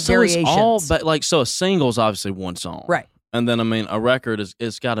many different variations. It's all, but like, so a single's obviously one song, right? And then a record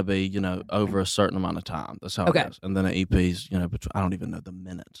it's got to be over a certain amount of time. That's how it goes. And then an EP's I don't even know the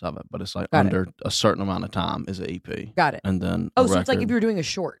minutes of it, but it's like under a certain amount of time is an EP. Got it. And then so it's like if you were doing a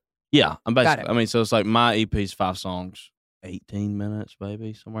short. Yeah, I'm basically. So it's like my EP's 5 songs. 18 minutes,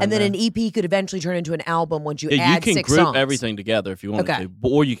 maybe, somewhere. And then an EP could eventually turn into an album once you add 6 songs. You can group everything together if you want to,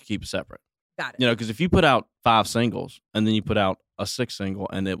 or you can keep it separate. Got it. Because if you put out 5 singles and then you put out a 6th single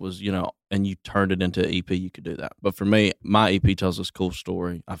and it was, and you turned it into an EP, you could do that. But for me, my EP tells this cool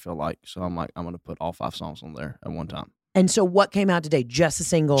story, I feel like. So I'm like, I'm going to put all 5 songs on there at one time. And so what came out today? Just a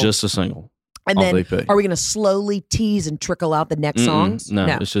single? Just a single. And then are we going to slowly tease and trickle out the next songs? No,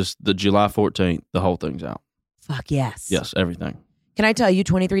 it's just the July 14th, the whole thing's out. Fuck yes. Yes, everything. Can I tell you,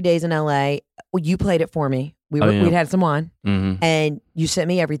 23 Days in LA, you played it for me. We'd had some wine, and you sent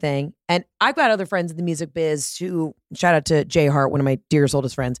me everything. And I've got other friends in the music biz who, shout out to Jay Hart, one of my dearest,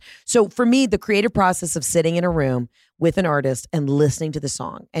 oldest friends. So for me, the creative process of sitting in a room with an artist and listening to the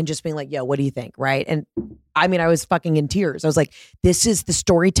song and just being like, yo, what do you think? Right. And I mean, I was fucking in tears. I was like, this is the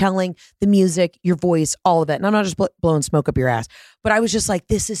storytelling, the music, your voice, all of it. And I'm not just blowing smoke up your ass, but I was just like,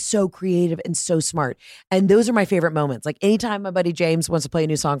 this is so creative and so smart. And those are my favorite moments. Like anytime my buddy James wants to play a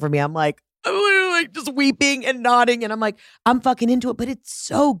new song for me, I'm literally like just weeping and nodding. And I'm like, I'm fucking into it, but it's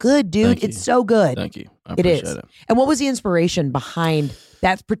so good, dude. It's so good. Thank you. I appreciate it. And what was the inspiration behind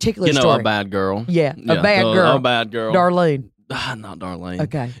that particular story? A bad girl. Yeah, a bad girl. A bad girl. Darlene. Not Darlene.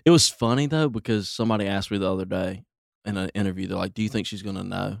 Okay. It was funny, though, because somebody asked me the other day in an interview, they're like, do you think she's going to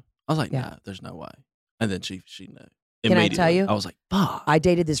know? I was like, no, there's no way. And then she knew. Can I tell you? I was like, fuck. I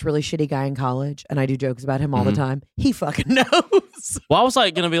dated this really shitty guy in college, and I do jokes about him all the time. He fucking knows. Well, I was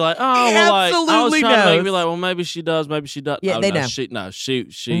like going to be like, oh, well, like, I was trying to make me like, well, maybe she does, maybe she does. Yeah, they know.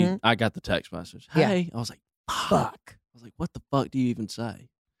 She. I got the text message. Hey, I was like, fuck. I was like, what the fuck do you even say?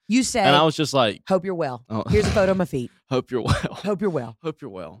 You said, and I was just like, hope you're well. Here's a photo of my feet. Hope you're well. Hope you're well. Hope you're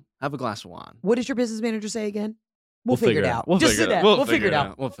well. Have a glass of wine. What does your business manager say again? We'll figure it out. We'll figure it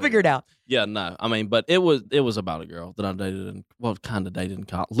out. We'll figure it out. Yeah, no. I mean, but it was about a girl that I dated kind of dated in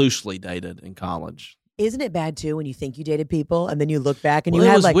college, loosely dated in college. Isn't it bad too when you think you dated people and then you look back and it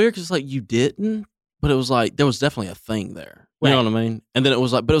had was like weird because like you didn't, but it was like there was definitely a thing there. You know what I mean? And then it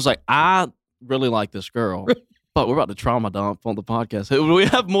was like, I really like this girl, But we're about to trauma dump on the podcast. Do we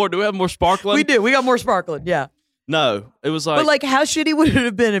have more sparkling? We do. We got more sparkling. Yeah. No, it was like. But like, how shitty would it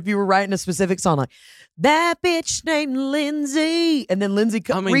have been if you were writing a specific song like that bitch named Lindsay, and then Lindsay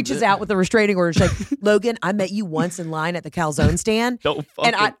reaches out with a restraining order. She's like, Logan, I met you once in line at the calzone stand,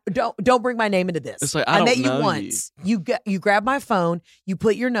 don't bring my name into this. It's like, I met you once. You grab my phone, you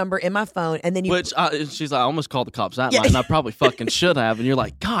put your number in my phone, and then you. She's like, I almost called the cops that night, and I probably fucking should have. And you're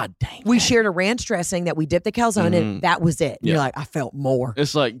like, God dang. We shared a ranch dressing that we dipped the calzone in. That was it. And you're like, I felt more.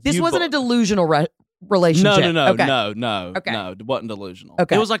 It's like this wasn't a delusional relationship. No. Okay. No. Okay. No, it wasn't delusional.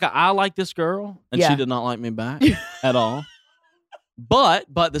 Okay. It was like I like this girl, and she did not like me back at all. But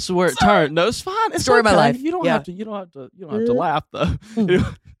this is where it turned. No, it's fine. It's story of my life. You don't have to laugh though.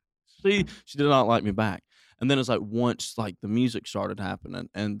 She did not like me back. And then it's like once like the music started happening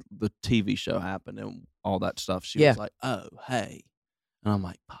and the TV show happened and all that stuff, she was like, "Oh, hey," and I'm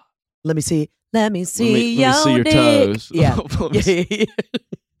like, Let me see your dick. Toes." Yeah.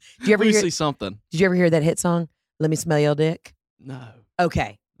 Did you ever see something? Did you ever hear that hit song? Let me smell your dick. No.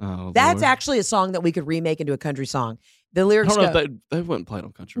 Okay. Oh, that's Lord. actually a song that we could remake into a country song. The lyrics I don't know if they wouldn't play it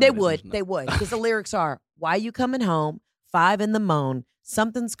on country. They would because the lyrics are, "Why you coming home? 5 a.m.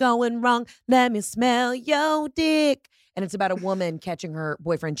 Something's going wrong. Let me smell your dick." And it's about a woman catching her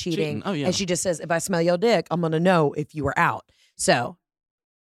boyfriend cheating. Oh yeah. And she just says, "If I smell your dick, I'm gonna know if you were out." So,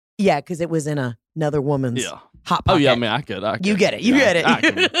 yeah, because it was in another woman's hot pocket. Oh yeah, I mean, I could. You get it. You get it.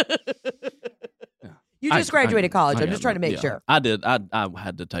 Yeah. You just graduated college. I'm just trying to make sure. I did. I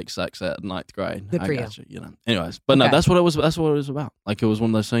had to take sex at 9th grade. Good for you. Anyways, but no, that's what it was. That's what it was about. Like it was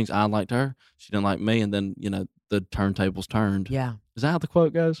one of those things. I liked her. She didn't like me, and then the turntables turned. Yeah. Is that how the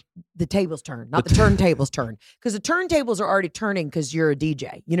quote goes? The tables turn, not the turntables turn. Because the turntables are already turning because you're a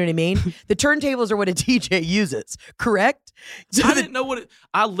DJ. You know what I mean? The turntables are what a DJ uses, correct? So I didn't know what it...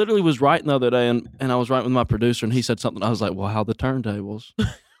 I literally was writing the other day, and I was writing with my producer, and he said something. I was like, well, how the turntables?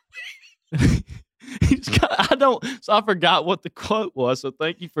 So I forgot what the quote was, so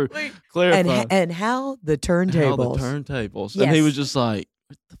thank you for clarifying. And how the turntables. Yes. Yes. And he was just like,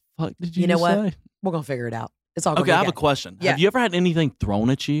 what the fuck did you know say? What? We're going to figure it out. It's all okay, I have a question. Yeah. Have you ever had anything thrown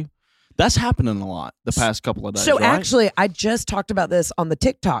at you? That's happening a lot the past couple of days. So right? actually, I just talked about this on the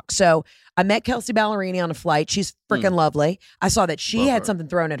TikTok. So I met Kelsey Ballerini on a flight. She's freaking lovely. I saw that she had something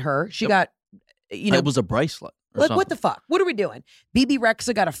thrown at her. She got, it was a bracelet. Like, what the fuck? What are we doing? BB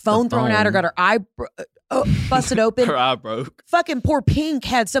Rexa got a phone thrown at her, got her eye busted open. Her eye broke. Fucking poor Pink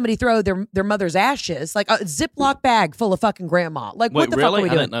had somebody throw their mother's ashes, like a Ziploc bag full of fucking grandma. Like, what the fuck are we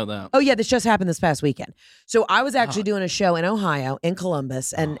doing? I didn't know that. Oh, yeah, this just happened this past weekend. So I was actually doing a show in Ohio, in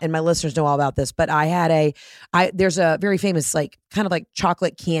Columbus, and my listeners know all about this, but I had there's a very famous, like, kind of like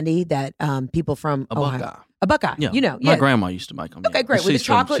chocolate candy that people from Ohio. A Buckeye, yeah. My grandma used to make them. Okay, great. With the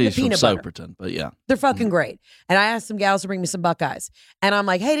chocolate and the peanut butter. Soperton, but yeah. They're fucking great. And I asked some gals to bring me some Buckeyes. And I'm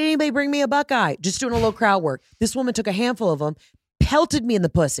like, hey, did anybody bring me a Buckeye? Just doing a little crowd work. This woman took a handful of them, pelted me in the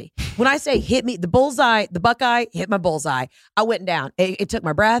pussy. When I say hit me, the bullseye, the Buckeye hit my bullseye. I went down. It took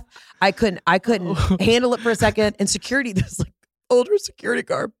my breath. I couldn't handle it for a second. And security, this like older security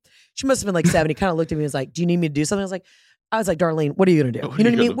guard, she must have been like 70, kind of looked at me and was like, do you need me to do something? I was like, Darlene, what are you going to do? You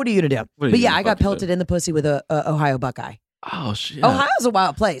know what I mean? What are you going to do? But yeah, I got pelted in the pussy with a Ohio Buckeye. Oh, shit. Ohio's a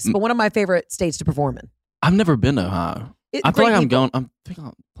wild place, but one of my favorite states to perform in. I've never been to Ohio. I feel like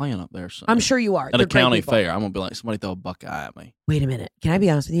I'm playing up there soon. I'm sure you are. At a county fair. I'm going to be like, somebody throw a Buckeye at me. Wait a minute. Can I be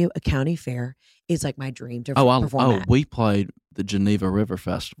honest with you? A county fair is like my dream to perform at. We played the Geneva River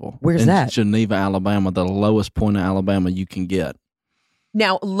Festival. Where's that? Geneva, Alabama, the lowest point of Alabama you can get.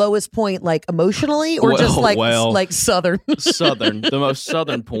 Now, lowest point, like emotionally, or just like southern? Southern, the most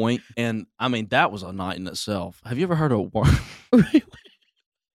southern point. And I mean, that was a night in itself. Have you ever heard of Worm?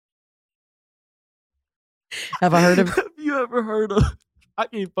 Have I heard of? Have you ever heard of? I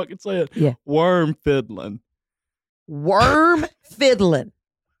can't even fucking say it. Yeah. Worm fiddling. Worm fiddling.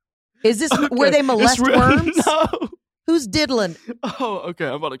 Is this where they molest worms? No. Who's diddling? Oh, okay.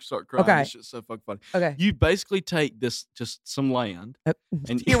 I'm about to start crying. Okay. This shit's so fucking funny. Okay. You basically take just some land.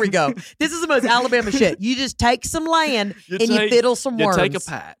 And here we go. This is the most Alabama shit. You just take some land you fiddle some worms. You take a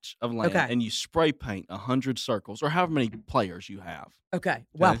patch of land and you spray paint 100 circles or however many players you have. Okay.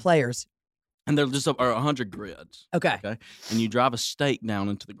 Wow, players. And they're just 100 grids. Okay. And you drive a stake down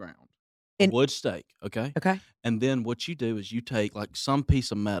into the ground. A wood stake, okay? Okay. And then what you do is you take like some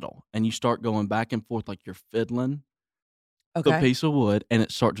piece of metal and you start going back and forth like you're fiddling. The piece of wood, and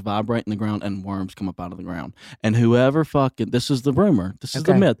it starts vibrating the ground, and worms come up out of the ground. And whoever this is the rumor, this is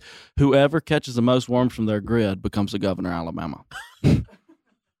the myth, whoever catches the most worms from their grid becomes the governor of Alabama.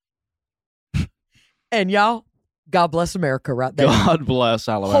 And y'all, God bless America right there. God bless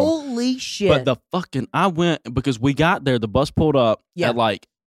Alabama. Holy shit. But the fucking, I went, because we got there, the bus pulled up Yeah. at like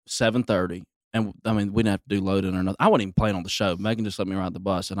 7:30. And I mean, we didn't have to do loading or nothing. I wasn't even playing on the show. Megan just let me ride the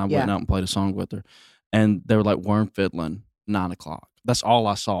bus, and I went out and played a song with her. And they were like worm fiddling 9 o'clock. That's all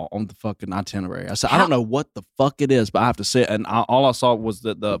I saw on the fucking itinerary. I said, I don't know what the fuck it is, but I have to sit. And all I saw was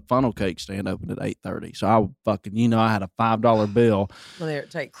that the funnel cake stand opened at 8:30. So I fucking, I had a $5 bill. Well, there,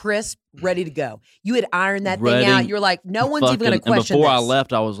 take crisp, ready to go. You had ironed that Ready thing out. You're like, no one's even going to question And before this. I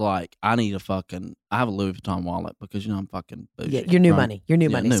left, I was like, I need I have a Louis Vuitton wallet because, I'm fucking bougie. Yeah, your new right? money. Your new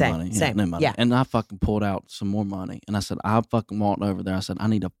money. New Same. money. Same. New money. Yeah. And I fucking pulled out some more money. And I said, I fucking walked over there. I said, I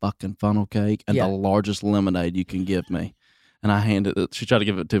need a fucking funnel cake and the largest lemonade you can give me. And I handed it. She tried to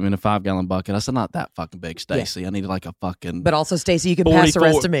give it to me in a 5-gallon bucket. I said, not that fucking big, Stacy. I needed like a fucking. But also, Stacy, you can pass the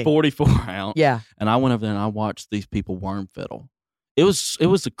rest to me. 44 ounce. Yeah. And I went over there and I watched these people worm fiddle. It was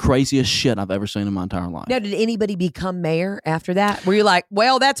the craziest shit I've ever seen in my entire life. Now, did anybody become mayor after that? Were you like,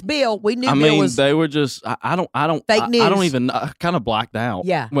 well, that's Bill. We knew Bill was. They were just. I don't. Fake news. I don't even. I kind of blacked out.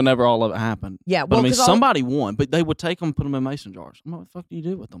 Yeah. Whenever all of it happened. Yeah. But well, somebody won. But they would take them, and put them in mason jars. I'm like, what the fuck do you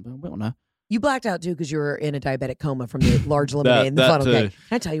do with them? We don't know. You blacked out too because you were in a diabetic coma from the large lemonade and the funnel cake.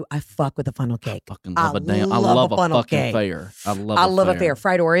 Can I tell you, I fuck with the funnel cake. I fucking love I love a funnel fucking cake. fair. I love a fair.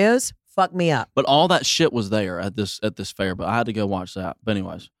 Fried Oreos, fuck me up. But all that shit was there at this fair. But I had to go watch that. But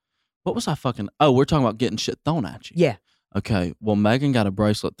anyways, what was I fucking? Oh, we're talking about getting shit thrown at you. Yeah. Okay. Well, Megan got a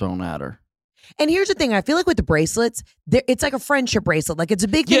bracelet thrown at her. And here's the thing. I feel like with the bracelets, it's like a friendship bracelet. Like it's a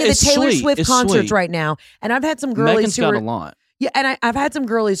big thing at the it's Taylor sweet. Swift It's concerts sweet. right now. And I've had some girlies Megan's who got are a lot. Yeah, and I've had some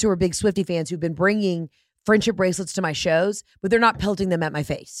girlies who are big Swiftie fans who've been bringing friendship bracelets to my shows, but they're not pelting them at my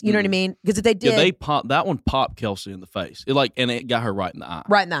face. You know what I mean? Because if they did, that one popped Kelsey in the face. And it got her right in the eye.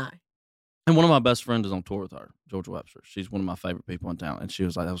 Right in the eye. And one of my best friends is on tour with her, Georgia Webster. She's one of my favorite people in town, and she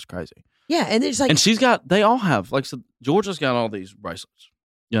was like, "That was crazy." Yeah, and it's like, and they all have, like, so Georgia's got all these bracelets,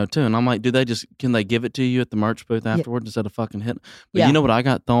 too. And I'm like, can they give it to you at the merch booth afterwards instead of fucking hitting? But you know what I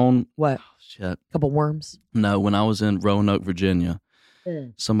got thrown? What? Oh, shit. Couple worms? No, when I was in Roanoke, Virginia,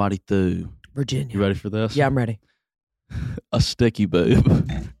 somebody threw. Virginia. You ready for this? Yeah, I'm ready. A sticky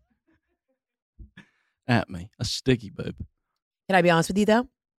boob at me. A sticky boob. Can I be honest with you though?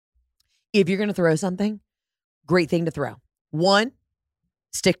 If you're going to throw something, great thing to throw. 1,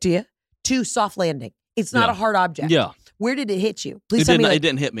 stick to you. 2, soft landing. It's not a hard object. Yeah. Where did it hit you? Please tell me. It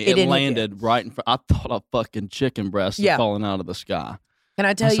didn't hit me. It landed right in front. I thought a fucking chicken breast was falling out of the sky. Can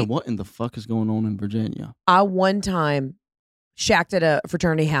I tell you? I said, what in the fuck is going on in Virginia? I one time shacked at a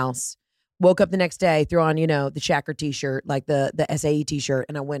fraternity house. Woke up the next day, threw on, the Shacker t-shirt, like the SAE t-shirt,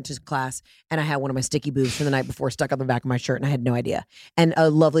 and I went to class, and I had one of my sticky boobs from the night before stuck on the back of my shirt, and I had no idea. And a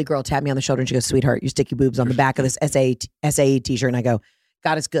lovely girl tapped me on the shoulder, and she goes, "Sweetheart, your sticky boobs on the back of this SAE t-shirt." And I go,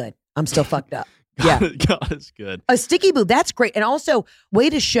 "God is good. I'm still fucked up." God is good. A sticky boob, that's great. And also, way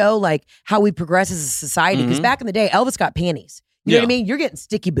to show, like, how we progress as a society, because back in the day, Elvis got panties. You know what I mean? You're getting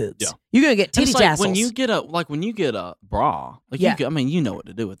sticky boobs. Yeah. You're gonna get titty tassels. When you get a bra, you know what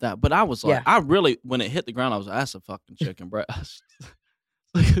to do with that. But I was like, I really, when it hit the ground, I was like, that's a fucking chicken breast.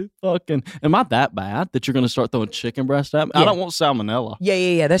 Fucking, am I that bad that you're gonna start throwing chicken breast at me? I don't want salmonella.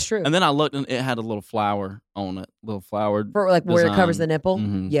 Yeah, that's true. And then I looked and it had a little flower on it, for like where it covers the nipple.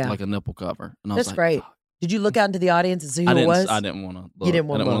 Yeah, like a nipple cover. And I was that's like, great. Fuck. Did you look out into the audience and see who it was? I didn't want to look. You didn't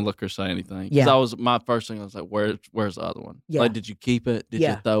want to look or say anything. Because my first thing, I was like, where's the other one? Yeah. Like, did you keep it? Did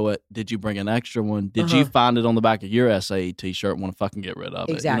you throw it? Did you bring an extra one? Did you find it on the back of your SAE t-shirt and want to fucking get rid of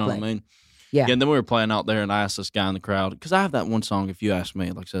it? Exactly. You know what I mean? Yeah. And then we were playing out there, and I asked this guy in the crowd, because I have that one song, if you ask me,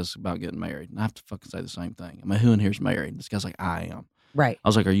 like, says about getting married. And I have to fucking say the same thing. I mean, who in here's married? This guy's like, I am. Right. I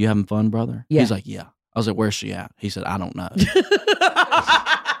was like, are you having fun, brother? Yeah. He's like, yeah. I was like, where's she at? He said, I don't know.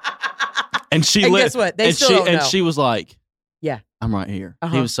 And guess what? They still don't know. And she was like, yeah, I'm right here.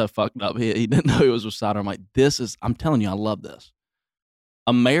 He was so fucked up. He didn't know he was beside her. I'm like, I'm telling you, I love this.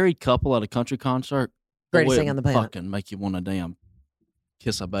 A married couple at a country concert. Greatest thing on the planet. Fucking make you want to damn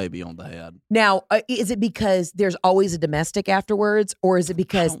kiss a baby on the head. Now, is it because there's always a domestic afterwards, or is it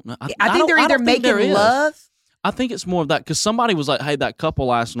because I think they're either making love? I think it's more of that, because somebody was like, hey, that couple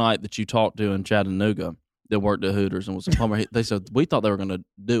last night that you talked to in Chattanooga that worked at Hooters and was a plumber, they said, we thought they were going to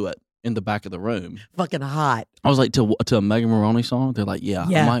do it in the back of the room. Fucking hot. I was like, to a Megan Maroney song? They're like, yeah.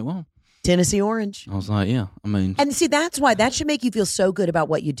 I'm like, well. Tennessee Orange. I was like, yeah, I mean. And see, that's why that should make you feel so good about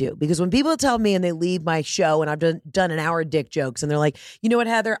what you do. Because when people tell me and they leave my show and I've done an hour of dick jokes and they're like, you know what,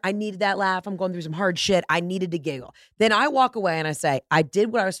 Heather, I needed that laugh. I'm going through some hard shit. I needed to giggle. Then I walk away and I say, I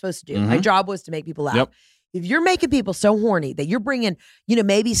did what I was supposed to do. My job was to make people laugh. Yep. If you're making people so horny that you're bringing,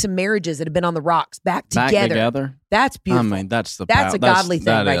 maybe some marriages that have been on the rocks back together. That's beautiful. I mean, that's a godly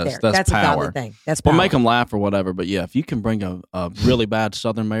thing right there. That's a godly thing. That's power. Or make them laugh or whatever. But yeah, if you can bring a really bad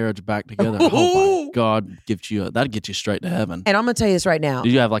Southern marriage back together, oh my God, that'd get you straight to heaven. And I'm going to tell you this right now.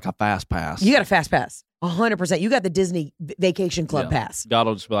 You have like a fast pass. You got a fast pass. 100%. You got the Disney Vacation Club pass. God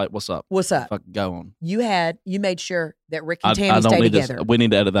will just be like, what's up? What's up? Fucking go on. You made sure that Rick and Tammy stay together. We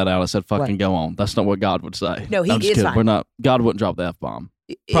need to edit that out. I said fucking go on. That's not what God would say. No, it's fine. We're not. God wouldn't drop the F-bomb.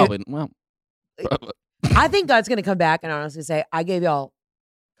 Probably. I think God's going to come back and honestly say, I gave y'all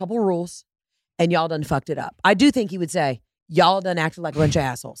a couple rules and y'all done fucked it up. I do think he would say, y'all done acted like a bunch of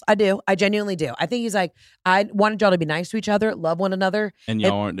assholes. I do. I genuinely do. I think he's like, I wanted y'all to be nice to each other, love one another. And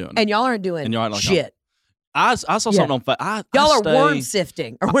y'all aren't doing it. And y'all aren't doing shit. I saw something on Facebook. Y'all are worm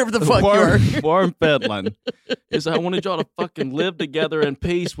sifting or whatever the fuck you are. Worm fiddling. Is I wanted y'all to fucking live together in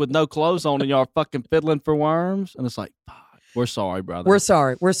peace with no clothes on and y'all are fucking fiddling for worms. And it's like, fuck, we're sorry, brother. We're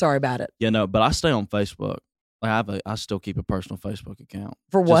sorry. We're sorry about it. But I stay on Facebook. Like I still keep a personal Facebook account.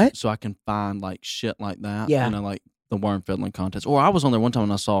 For what? So I can find like shit like that. Yeah. Like the worm fiddling contest. Or I was on there one time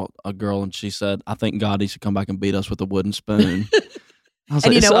and I saw a girl and she said, I think God needs to come back and beat us with a wooden spoon. I was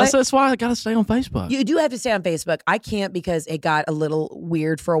like, that's why I got to stay on Facebook. You do have to stay on Facebook. I can't because it got a little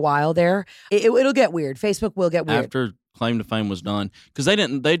weird for a while there. It'll get weird. Facebook will get weird. After Claim to Fame was done, because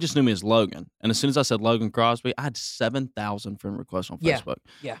they just knew me as Logan. And as soon as I said Logan Crosby, I had 7,000 friend requests on Facebook.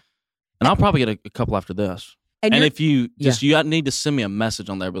 Yeah. And I'll probably get a couple after this. And if you you need to send me a message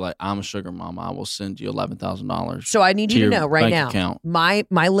on there, be like, I'm a sugar mama. I will send you $11,000. So I need you to know right now, account. my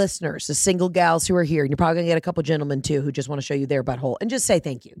listeners, the single gals who are here, and you're probably gonna get a couple gentlemen too who just want to show you their butthole and just say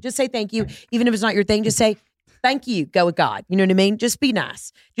thank you. Just say thank you, even if it's not your thing. Just say thank you. Go with God. You know what I mean? Just be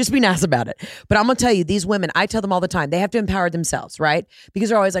nice. Just be nice about it. But I'm gonna tell you, these women, I tell them all the time, they have to empower themselves, right? Because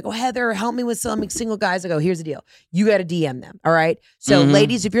they're always like, oh, Heather, help me with some single guys. I go, here's the deal. You got to DM them. All right. So,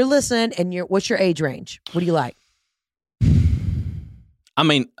 ladies, if you're listening, and what's your age range? What do you like? I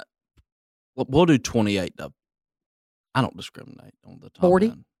mean, we'll do 28 though. I don't discriminate on the top 40?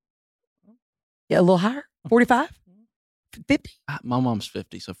 end. Yeah, a little higher? 45? 50? My mom's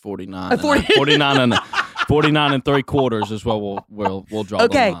 50, so 49. 49 and 3/4 is where we'll draw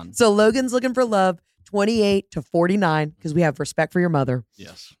the line. Okay, so Logan's looking for love, 28 to 49, because we have respect for your mother.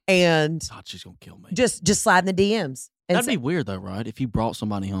 Yes. And God, she's gonna kill me. Just slide in the DMs. That'd be weird though, right? If you brought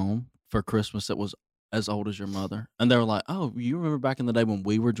somebody home for Christmas that was as old as your mother, and they were like, "Oh, you remember back in the day when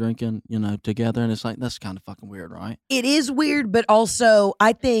we were drinking, together?" And it's like, that's kind of fucking weird, right? It is weird, but also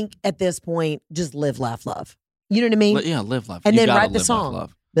I think at this point, just live, laugh, love. You know what I mean? Yeah, live, laugh, and you then write the live, song. laugh,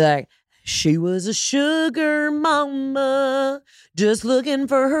 love. Be like, she was a sugar mama, just looking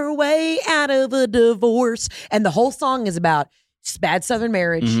for her way out of a divorce, and the whole song is about bad Southern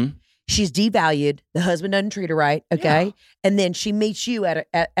marriage. Mm-hmm. She's devalued. The husband doesn't treat her right. Okay, yeah. And then she meets you at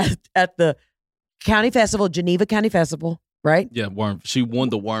the county festival, Geneva County Festival, right? Yeah, she won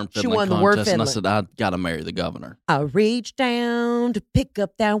the worm fiddling contest, and I said, I got to marry the governor. I reached down to pick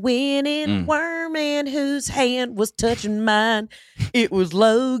up that winning worm, and whose hand was touching mine? It was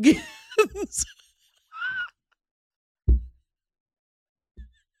Logan's.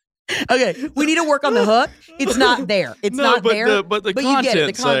 Okay, we need to work on the hook. It's not there. It's not there. But the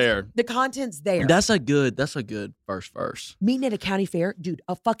content's there. The content's there. That's a good first verse. Meeting at a county fair, dude.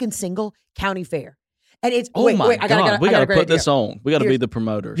 A fucking single county fair, and it's wait, God, we got to put this on. We got to be the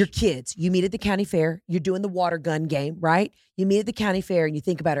promoters. Your kids. You meet at the county fair. You're doing the water gun game, right? You meet at the county fair and you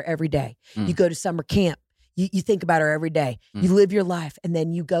think about her every day. You go to summer camp. You think about her every day. You live your life, and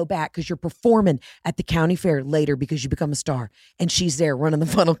then you go back because you're performing at the county fair later because you become a star, and she's there running the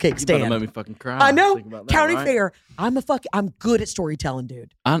funnel cake stand. You better make me fucking cry. I know. County fair. I'm good at storytelling,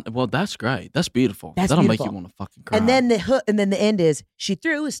 dude. Well, that's great. That's beautiful. That'll make you want to fucking cry. And then the end is she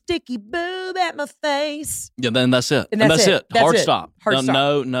threw a sticky boob at my face. Yeah, then that's it. And that's it. Hard stop. Hard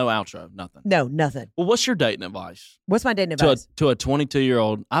stop. No outro. Nothing. No, nothing. Well, what's your dating advice? What's my dating advice? To a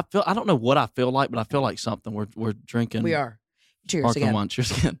 22-year-old. I don't know what I feel like, but I feel like something. We're drinking. We are. Cheers again. One.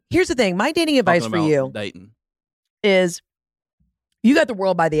 Cheers again. Here's the thing. My dating advice for you dating is you got the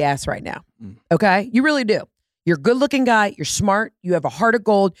world by the ass right now. Okay? You really do. You're a good-looking guy. You're smart. You have a heart of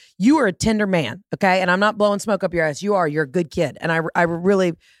gold. You are a tender man. Okay? And I'm not blowing smoke up your ass. You are. You're a good kid. And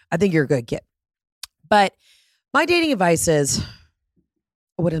I think you're a good kid. But my dating advice is,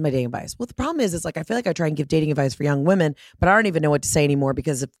 what is my dating advice? Well, the problem is, it's like I feel like I try and give dating advice for young women, but I don't even know what to say anymore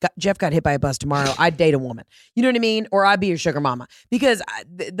because if Jeff got hit by a bus tomorrow, I'd date a woman. You know what I mean? Or I'd be your sugar mama because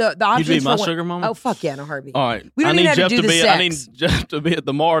the options. You'd be my sugar mama? Oh, fuck yeah, in a heartbeat. All right. We don't even have to do the sex. I need Jeff to be at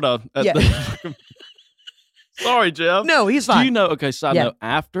the MARTA. Sorry, Jeff. No, he's fine. Do you know? Okay, side note.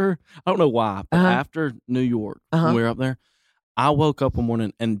 After I don't know why, but after New York, when we were up there, I woke up one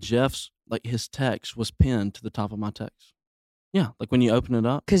morning and Jeff's his text was pinned to the top of my text. Yeah, like when you open it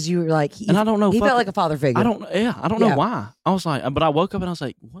up. Because you were like, and I don't know. He felt like a father figure. I don't know why. I was like, but I woke up and I was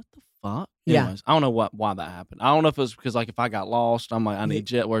like, what the fuck? Anyways, I don't know why that happened. I don't know if it was because if I got lost, I'm like, I need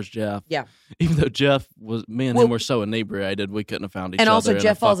Jeff. Where's Jeff? Yeah. Even though me and him were so inebriated, we couldn't have found each other. And also,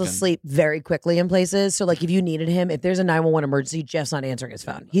 Jeff falls asleep very quickly in places. So if you needed him, if there's a 911 emergency, Jeff's not answering his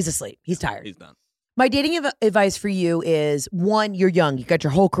phone. He's asleep. He's tired. He's done. My dating advice for you is, one, you're young. You got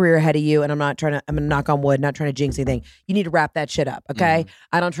your whole career ahead of you, and I'm going to knock on wood, not trying to jinx anything. You need to wrap that shit up, okay?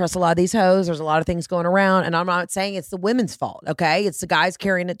 I don't trust a lot of these hoes. There's a lot of things going around, and I'm not saying it's the women's fault, okay? It's the guys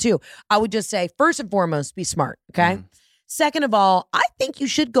carrying it too. I would just say, first and foremost, be smart, okay? Second of all, I think you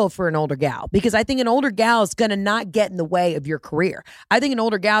should go for an older gal because I think an older gal is going to not get in the way of your career. I think an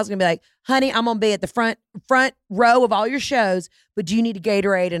older gal is going to be like, honey, I'm going to be at the front row of all your shows, but do you need a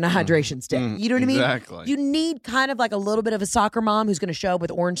Gatorade and a hydration stick? You know what I mean? Exactly. You need kind of like a little bit of a soccer mom who's going to show up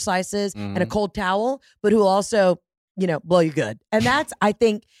with orange slices and a cold towel, but who will also, blow you good. And I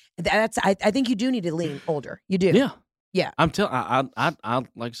think you do need to lean older. You do. Yeah. Yeah. I'm telling I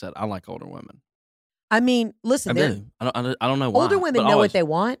like I said, I like older women. I mean, listen, I don't know why. Older women know what they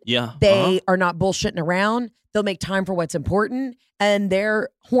want. Yeah. They are not bullshitting around. They'll make time for what's important, and they're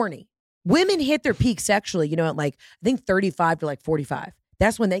horny. Women hit their peak sexually, at I think 35 to 45.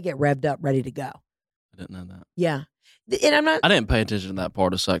 That's when they get revved up, ready to go. I didn't know that. Yeah. And I didn't pay attention to that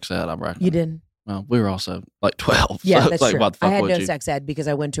part of sex ed, I reckon. You didn't? Well, we were also 12. Yeah, so that's it's true. what the fuck I had would no you? sex ed because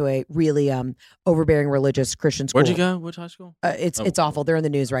I went to a really overbearing religious Christian school. Where'd you go? Which high school? It's awful. They're in the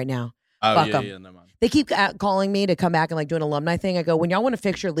news right now. Oh, Fuck yeah, 'em. yeah, never mind. They keep calling me to come back and do an alumni thing. I go, when y'all want to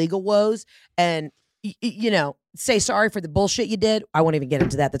fix your legal woes and, say sorry for the bullshit you did, I won't even get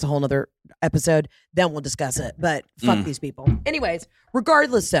into that. That's a whole nother episode. Then we'll discuss it. But fuck these people. Anyways,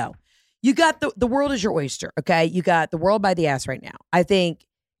 regardless though, you got the world is your oyster, okay? You got the world by the ass right now. I think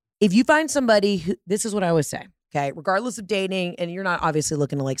if you find somebody who, this is what I always say, okay? Regardless of dating, and you're not obviously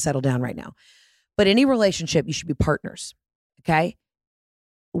looking to settle down right now, but any relationship, you should be partners, okay?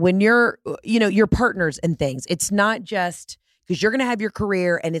 When you're partners in things, it's not just because you're going to have your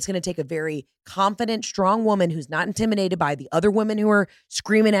career and it's going to take a very confident, strong woman who's not intimidated by the other women who are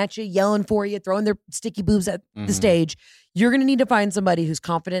screaming at you, yelling for you, throwing their sticky boobs at the stage. You're going to need to find somebody who's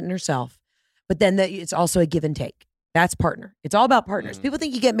confident in herself, but then it's also a give and take. That's partner. It's all about partners. People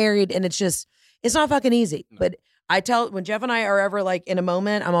think you get married and it's not fucking easy. No. But I tell, when Jeff and I are ever in a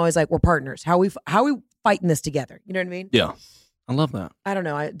moment, I'm always like, we're partners. How are we fighting this together? You know what I mean? Yeah. I love that. I don't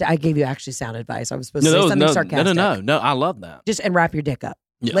know. I gave you actually sound advice. I was supposed to say something sarcastic. No. I love that. Just and wrap your dick up.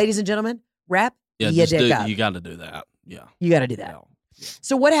 Yeah. Ladies and gentlemen, wrap your dick up. You got to do that. Yeah. You got to do that. Yeah.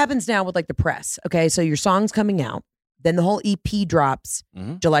 So what happens now with the press? Okay, so your song's coming out. Then the whole EP drops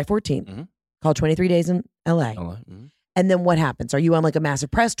July 14th called 23 Days in LA. And then what happens? Are you on a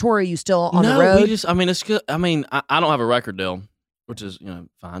massive press tour? Are you still on the road? It's good. I mean, I don't have a record deal, which is,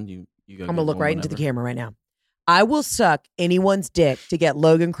 fine. You go. I'm going to look right into the camera right now. I will suck anyone's dick to get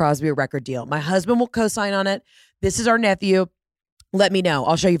Logan Crosby a record deal. My husband will co-sign on it. This is our nephew. Let me know.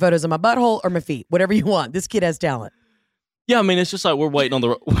 I'll show you photos of my butthole or my feet. Whatever you want. This kid has talent. Yeah, I mean, it's just we're waiting on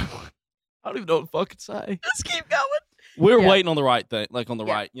the... I don't even know what to fucking say. Just keep going. We're waiting on the right thing, on the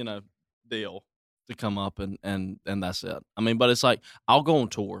right, deal to come up, and that's it. I mean, but it's I'll go on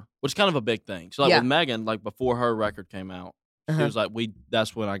tour, which is kind of a big thing. So with Megan, before her record came out, she was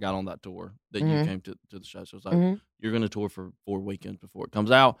that's when I got on that tour that you came to the show. So it's you're going to tour for 4 weekends before it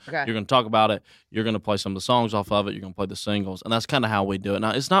comes out. Okay. You're going to talk about it. You're going to play some of the songs off of it. You're going to play the singles. And that's kind of how we do it.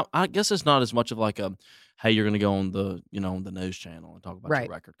 Now, I guess it's not as much of hey, you're going to go on the, on the news channel and talk about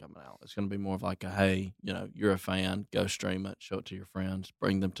your record coming out. It's going to be more of hey, you're a fan, go stream it, show it to your friends,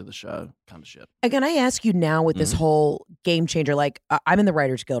 bring them to the show kind of shit. Again, I ask you now with this whole game changer, I'm in the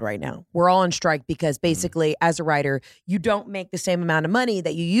Writers Guild right now. We're all on strike because basically as a writer, you don't make the same amount of money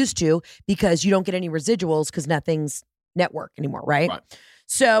that you used to because you don't get any residuals because nothing's network anymore, right?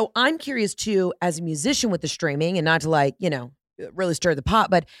 So I'm curious too, as a musician with the streaming and not to really stir the pot,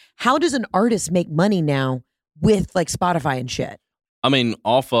 but how does an artist make money now with Spotify and shit? I mean,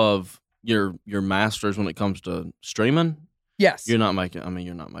 off of your masters when it comes to streaming. Yes. You're not making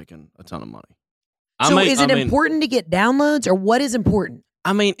a ton of money. So is it important to get downloads or what is important?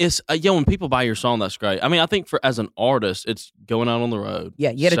 I mean, it's when people buy your song, that's great. I mean, I think as an artist, it's going out on the road.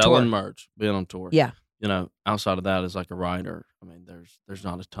 Yeah, you get a selling tour. merch, being on tour. Yeah. Outside of that, as a writer, I mean, there's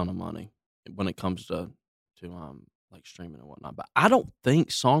not a ton of money when it comes to streaming and whatnot. But I don't think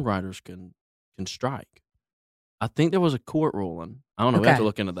songwriters can strike. I think there was a court ruling. I don't know. We have Okay. to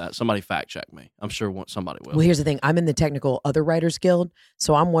look into that. Somebody fact check me. I'm sure somebody will. Well, here's the thing. I'm in the technical other writers guild,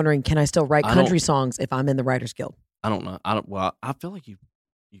 so I'm wondering, can I still write country songs if I'm in the writers guild? I don't know. Well, I feel like you can.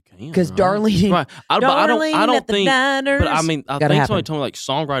 Because right? Darlene, Right. I don't at the think. diners. But I mean, I Gotta think happen. somebody told me like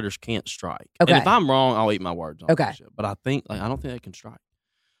songwriters can't strike. Okay. And if I'm wrong, I'll eat my words on Okay. that shit. But I think I don't think they can strike.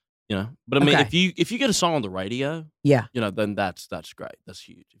 You know. But I mean, Okay. if you get a song on the radio, Yeah. you know, then that's great. That's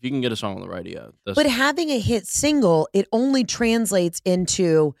huge. If you can get a song on the radio, But having a hit single, it only translates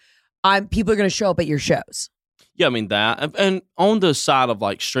into people are going to show up at your shows. yeah, I mean that, and on the side of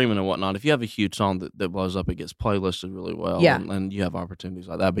like streaming and whatnot, if you have a huge song that blows up, it gets playlisted really well, Yeah. and you have opportunities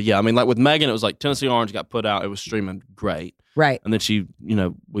like that. But yeah, I mean, like with Megan, it was like Tennessee Orange got put out, it was streaming great, Right. and then she, you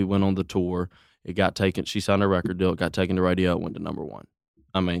know, we went on the tour, it got taken, she signed a record deal, it got taken to radio, it went to #1.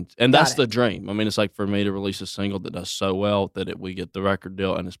 I mean, and that's the dream. I mean, it's like for me to release a single that does so well that we get the record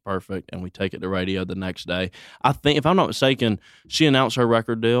deal and it's perfect, and we take it to radio the next day. I think, if I'm not mistaken, she announced her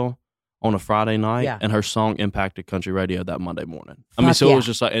record deal on a Friday night, and her song impacted country radio that Monday morning. I mean, so it was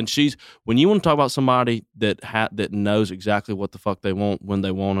just like, and when you want to talk about somebody that knows exactly what the fuck they want, when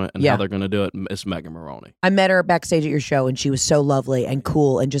they want it, and how they're going to do it, it's Megan Maroney. I met her backstage at your show, and she was so lovely and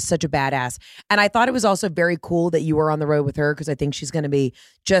cool and just such a badass. And I thought it was also very cool that you were on the road with her, because I think she's going to be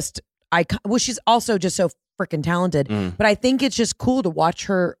she's also just so freaking talented. But I think it's just cool to watch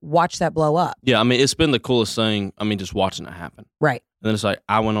that blow up. Yeah, I mean, it's been the coolest thing. I mean, just watching it happen. Right. And then it's like,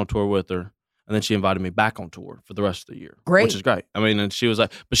 I went on tour with her, and then she invited me back on tour for the rest of the year. Great. Which is great. I mean, and she was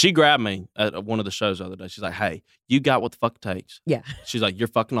like, but she grabbed me at one of the shows the other day. She's like, hey, you got what the fuck it takes. Yeah. She's like, you're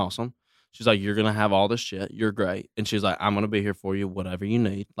fucking awesome. She's like, you're going to have all this shit. You're great. And she's like, I'm going to be here for you, whatever you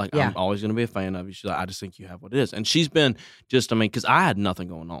need. Like, I'm always going to be a fan of you. She's like, I just think you have what it is. And she's been just, I mean, because I had nothing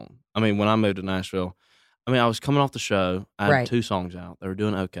going on. I mean, when I moved to Nashville, I mean, I was coming off the show. I had 2 songs out. They were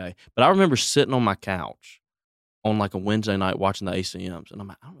doing okay. But I remember sitting on my couch on like a Wednesday night watching the ACMs. And I'm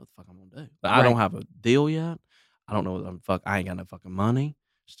like, I don't know what the fuck I'm going to do. Like, I don't have a deal yet. I don't know what I ain't got no fucking money.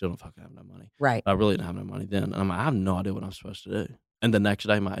 Still don't fucking have no money. Right. I really didn't have no money then. And I'm like, I have no idea what I'm supposed to do. And the next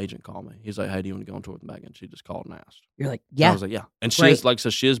day, my agent called me. He's like, hey, do you want to go on tour with Megan? She just called and asked. You're like, And yeah. I was like, yeah. And she is, like,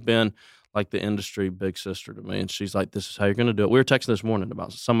 so she has been like the industry big sister to me. And she's like, this is how you're going to do it. We were texting this morning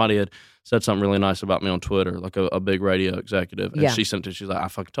about somebody had said something really nice about me on Twitter, like a big radio executive. And she sent it. She's like, I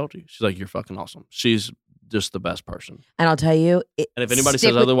fucking told you. She's like, you're fucking awesome. She's just the best person. And I'll tell you. And if anybody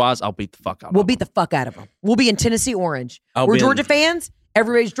says otherwise, I'll beat the fuck out of them. We'll beat the fuck out of them. We'll be in Tennessee Orange. We're Georgia fans.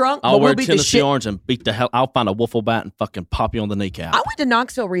 Everybody's drunk. I'll wear beat Tennessee Orange and beat the hell. I'll find a wiffle bat and fucking pop you on the kneecap. I went to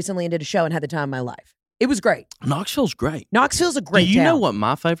Knoxville recently and did a show and had the time of my life. It was great. Knoxville's great. Knoxville's a great Do you town. know what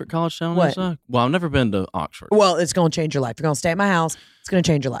my favorite college town is? Well, I've never been to Oxford. Well, it's going to change your life. You're going to stay at my house. It's going to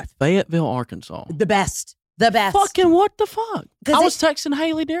change your life. Fayetteville, Arkansas. The best. The best. Fucking what the fuck? I was texting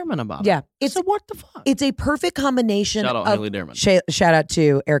Haley Dearman about it. Yeah. So what the fuck? It's a perfect combination. Shout out Haley Dearman. Shout out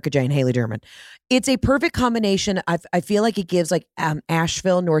to Erica Jane, Haley Dearman. It's a perfect combination. I feel like it gives like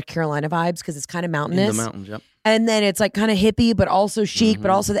Asheville, North Carolina vibes because it's kind of mountainous. In the mountains, yep. And then it's like kind of hippie, but also chic,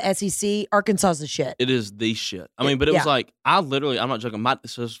 but also the SEC. Arkansas's the shit. It is the shit. I mean, but it was like, I'm not joking.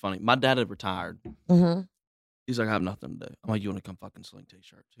 So it's funny. My dad had retired. Mm-hmm. He's like, I have nothing to do. I'm like, you want to come fucking sling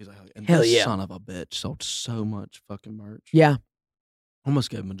t-shirts? He's like, and hell this yeah. son of a bitch sold so much fucking merch. Yeah. Almost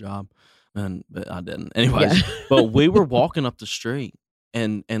gave him a job, but I didn't. Anyways, but we were walking up the street,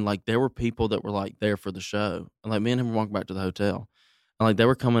 and like there were people that were like there for the show, and like me and him were walking back to the hotel, and like they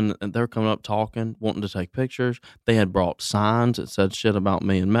were coming up talking, wanting to take pictures. They had brought signs that said shit about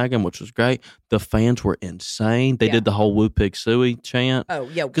me and Megan, which was great. The fans were insane. They did the whole Woo Pig Suey chant. Oh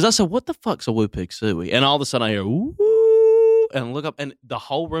yeah, because I said, what the fuck's a Woo Pig Suey? And all of a sudden I hear ooh. And I look up, and the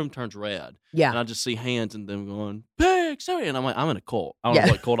whole room turns red. Yeah. And I just see hands and them going, Pig, sorry. And I'm like, I'm in a cult. I don't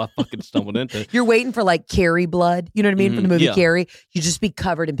know what cult I fucking stumbled into. You're waiting for like Carrie blood. You know what I mean? From the movie Carrie. You just be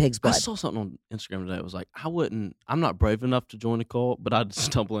covered in pig's blood. I saw something on Instagram today. It was like, I'm not brave enough to join a cult, but I'd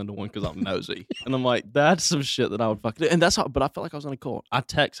stumble into one because I'm nosy. And I'm like, that's some shit that I would fucking do. And but I felt like I was in a cult. I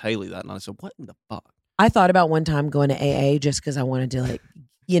text Haley that and I said, what in the fuck? I thought about one time going to AA just because I wanted to like,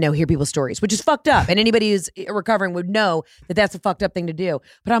 hear people's stories, which is fucked up. And anybody who's recovering would know that that's a fucked up thing to do.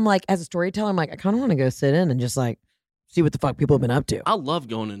 But I'm like, as a storyteller, I'm like, I kind of want to go sit in and just like see what the fuck people have been up to. I love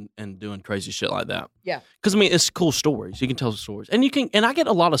going and doing crazy shit like that. Yeah. Because I mean, it's cool stories. You can tell the stories. And I get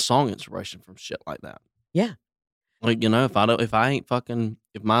a lot of song inspiration from shit like that. Yeah. Like,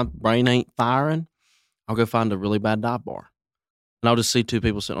 if my brain ain't firing, I'll go find a really bad dive bar. And I'll just see 2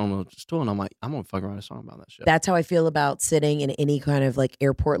 people sitting on a stool, and I'm like, I'm going to fucking write a song about that shit. That's how I feel about sitting in any kind of like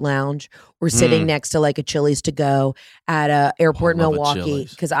airport lounge or sitting next to like a Chili's to go at a airport in Milwaukee.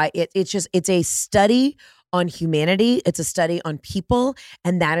 Because it's a study on humanity. It's a study on people,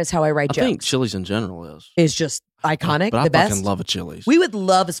 and that is how I write jokes. I think Chili's in general is just iconic, but the best. I fucking love a Chili's. We would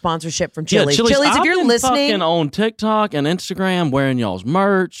love a sponsorship from Chili's. Yeah, Chili's, if you're listening, fucking on TikTok and Instagram wearing y'all's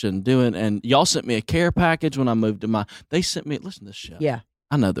merch and y'all sent me a care package when I moved to they sent me, listen to this shit. Yeah.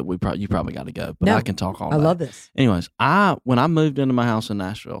 I know that you probably got to go, but No, I can talk all day. I love this. Anyways, when I moved into my house in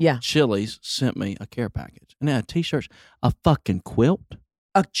Nashville, Yeah. Chili's sent me a care package. And they had t-shirts, a fucking quilt.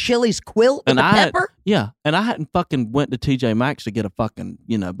 A Chili's quilt with a pepper? And I hadn't fucking went to TJ Maxx to get a fucking,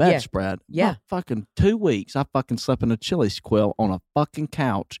 bedspread. Yeah. Fucking 2 weeks, I fucking slept in a Chili's quilt on a fucking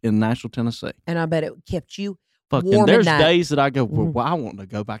couch in Nashville, Tennessee. And I bet it kept you fucking warm. There's days that I go, well, I want to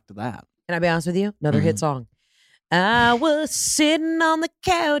go back to that. And I'll be honest with you, another hit song. I was sitting on the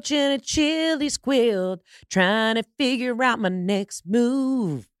couch in a Chili's quilt, trying to figure out my next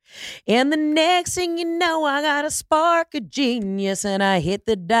move. And the next thing you know, I got a spark of genius and I hit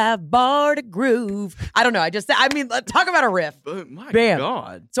the dive bar to groove. I don't know. Talk about a riff. My Bam.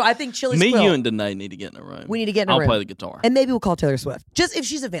 God. So I think Chili's Me, quilt. you, and Danae need to get in a room. We need to get in a room. I'll play the guitar. And maybe we'll call Taylor Swift, just if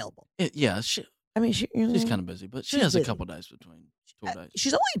she's available. She's She's kind of busy, but she she's has busy. a couple days between tour days.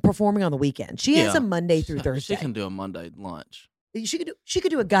 She's only performing on the weekend. She has a Monday through Thursday. She can do a Monday lunch. She could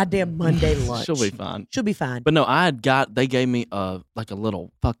do a goddamn Monday lunch. She'll be fine. She'll be fine. But no, they gave me a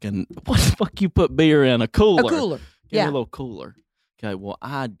little fucking, what the fuck you put beer in? A cooler. A cooler. Give me Yeah. a little cooler. Okay, well,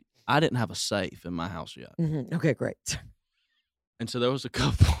 I didn't have a safe in my house yet. Mm-hmm. Okay, great. And so there was a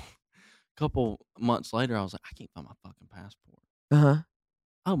couple months later, I was like, I can't find my fucking passport. Uh-huh.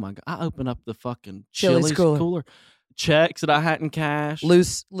 Oh my God. I opened up the fucking Chili's Chili's cooler. Checks that I hadn't cashed.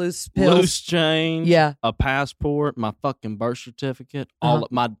 Loose pills. Loose change. Yeah. A passport, my fucking birth certificate, all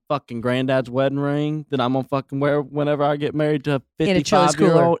of my fucking granddad's wedding ring that I'm gonna fucking wear whenever I get married to a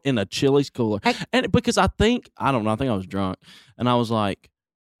 55-year-old in a Chili's cooler. And because I think I was drunk, and I was like,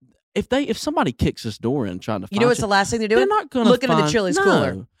 if somebody kicks this door in trying to find what's the last thing they're doing? they're not gonna look into the Chili's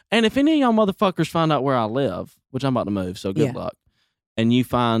cooler. And if any of y'all motherfuckers find out where I live, which I'm about to move, so good luck, and you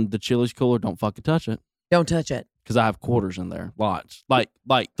find the Chili's cooler, don't fucking touch it. Don't touch it. Because I have quarters in there, lots, like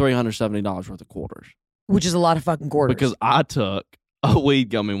 $370 worth of quarters, which is a lot of fucking quarters. Because I took a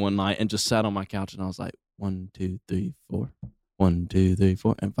weed gummy one night and just sat on my couch and I was like, 1, 2, 3, 4, 1, 2, 3,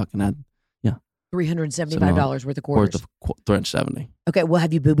 4, and fucking had $375 worth of quarters. Worth of $370. Okay, well,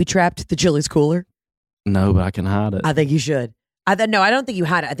 have you booby trapped the Chili's cooler? No, but I can hide it. I think you should. No, I don't think you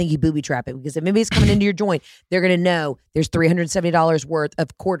had it. I think you booby trap it, because if anybody's coming into your joint, they're going to know there's $370 worth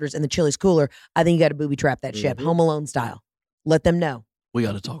of quarters in the Chili's cooler. I think you got to booby trap that shit, Home Alone style. Let them know. We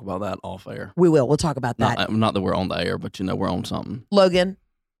got to talk about that off air. We will. We'll talk about that. Not that we're on the air, but we're on something. Logan,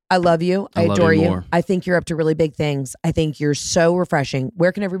 I love you. I adore you. More. I think you're up to really big things. I think you're so refreshing.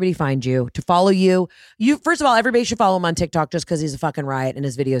 Where can everybody find you to follow you? First of all, everybody should follow him on TikTok just because he's a fucking riot and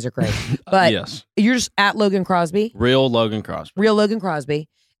his videos are great. But yes. You're just at Logan Crosby. Real Logan Crosby. Real Logan Crosby.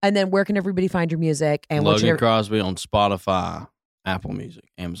 And then where can everybody find your music? And Logan Crosby on Spotify, Apple Music,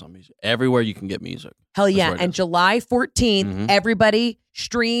 Amazon Music, everywhere you can get music. Hell yeah. And July 14th, everybody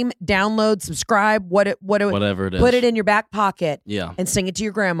stream, download, subscribe, whatever it is. Put it in your back pocket. Yeah. And sing it to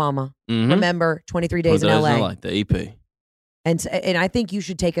your grandmama. Mm-hmm. Remember, 23 Days in LA. Like the EP. And I think you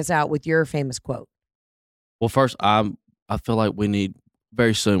should take us out with your famous quote. Well, first, I feel like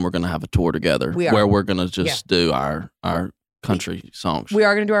very soon we're going to have a tour together where we're going to just do our country songs. We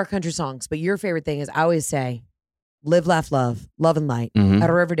are going to do our country songs. But your favorite thing is, I always say, live, laugh, love and light.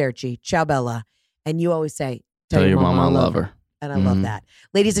 Arrivederci, ciao bella. And you always say, tell your mama I love her. And I love that.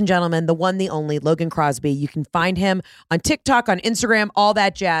 Ladies and gentlemen, the one, the only, Logan Crosby. You can find him on TikTok, on Instagram, all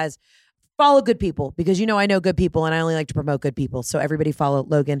that jazz. Follow good people, because I know good people and I only like to promote good people. So everybody follow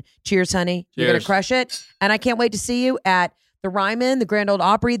Logan. Cheers, honey. Cheers. You're going to crush it. And I can't wait to see you at the Ryman, the Grand Ole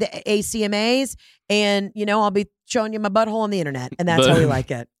Opry, the ACMAs. And, I'll be showing you my butthole on the internet. And that's how we like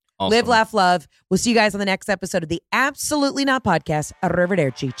it. Awesome. Live, laugh, love. We'll see you guys on the next episode of the Absolutely Not Podcast.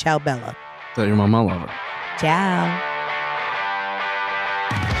 Arrivederci. Ciao, bella. Tell your mama I love her. Ciao.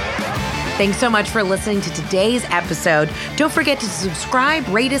 Thanks so much for listening to today's episode. Don't forget to subscribe,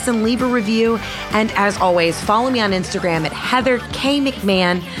 rate us, and leave a review. And as always, follow me on Instagram at Heather K.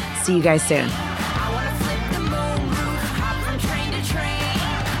 McMahon. See you guys soon.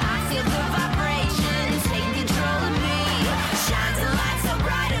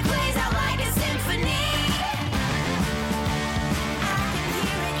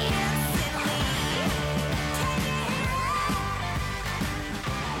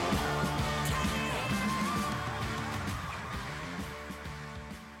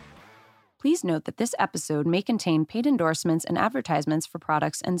 Please note that this episode may contain paid endorsements and advertisements for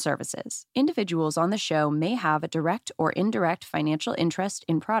products and services. Individuals on the show may have a direct or indirect financial interest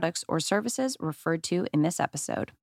in products or services referred to in this episode.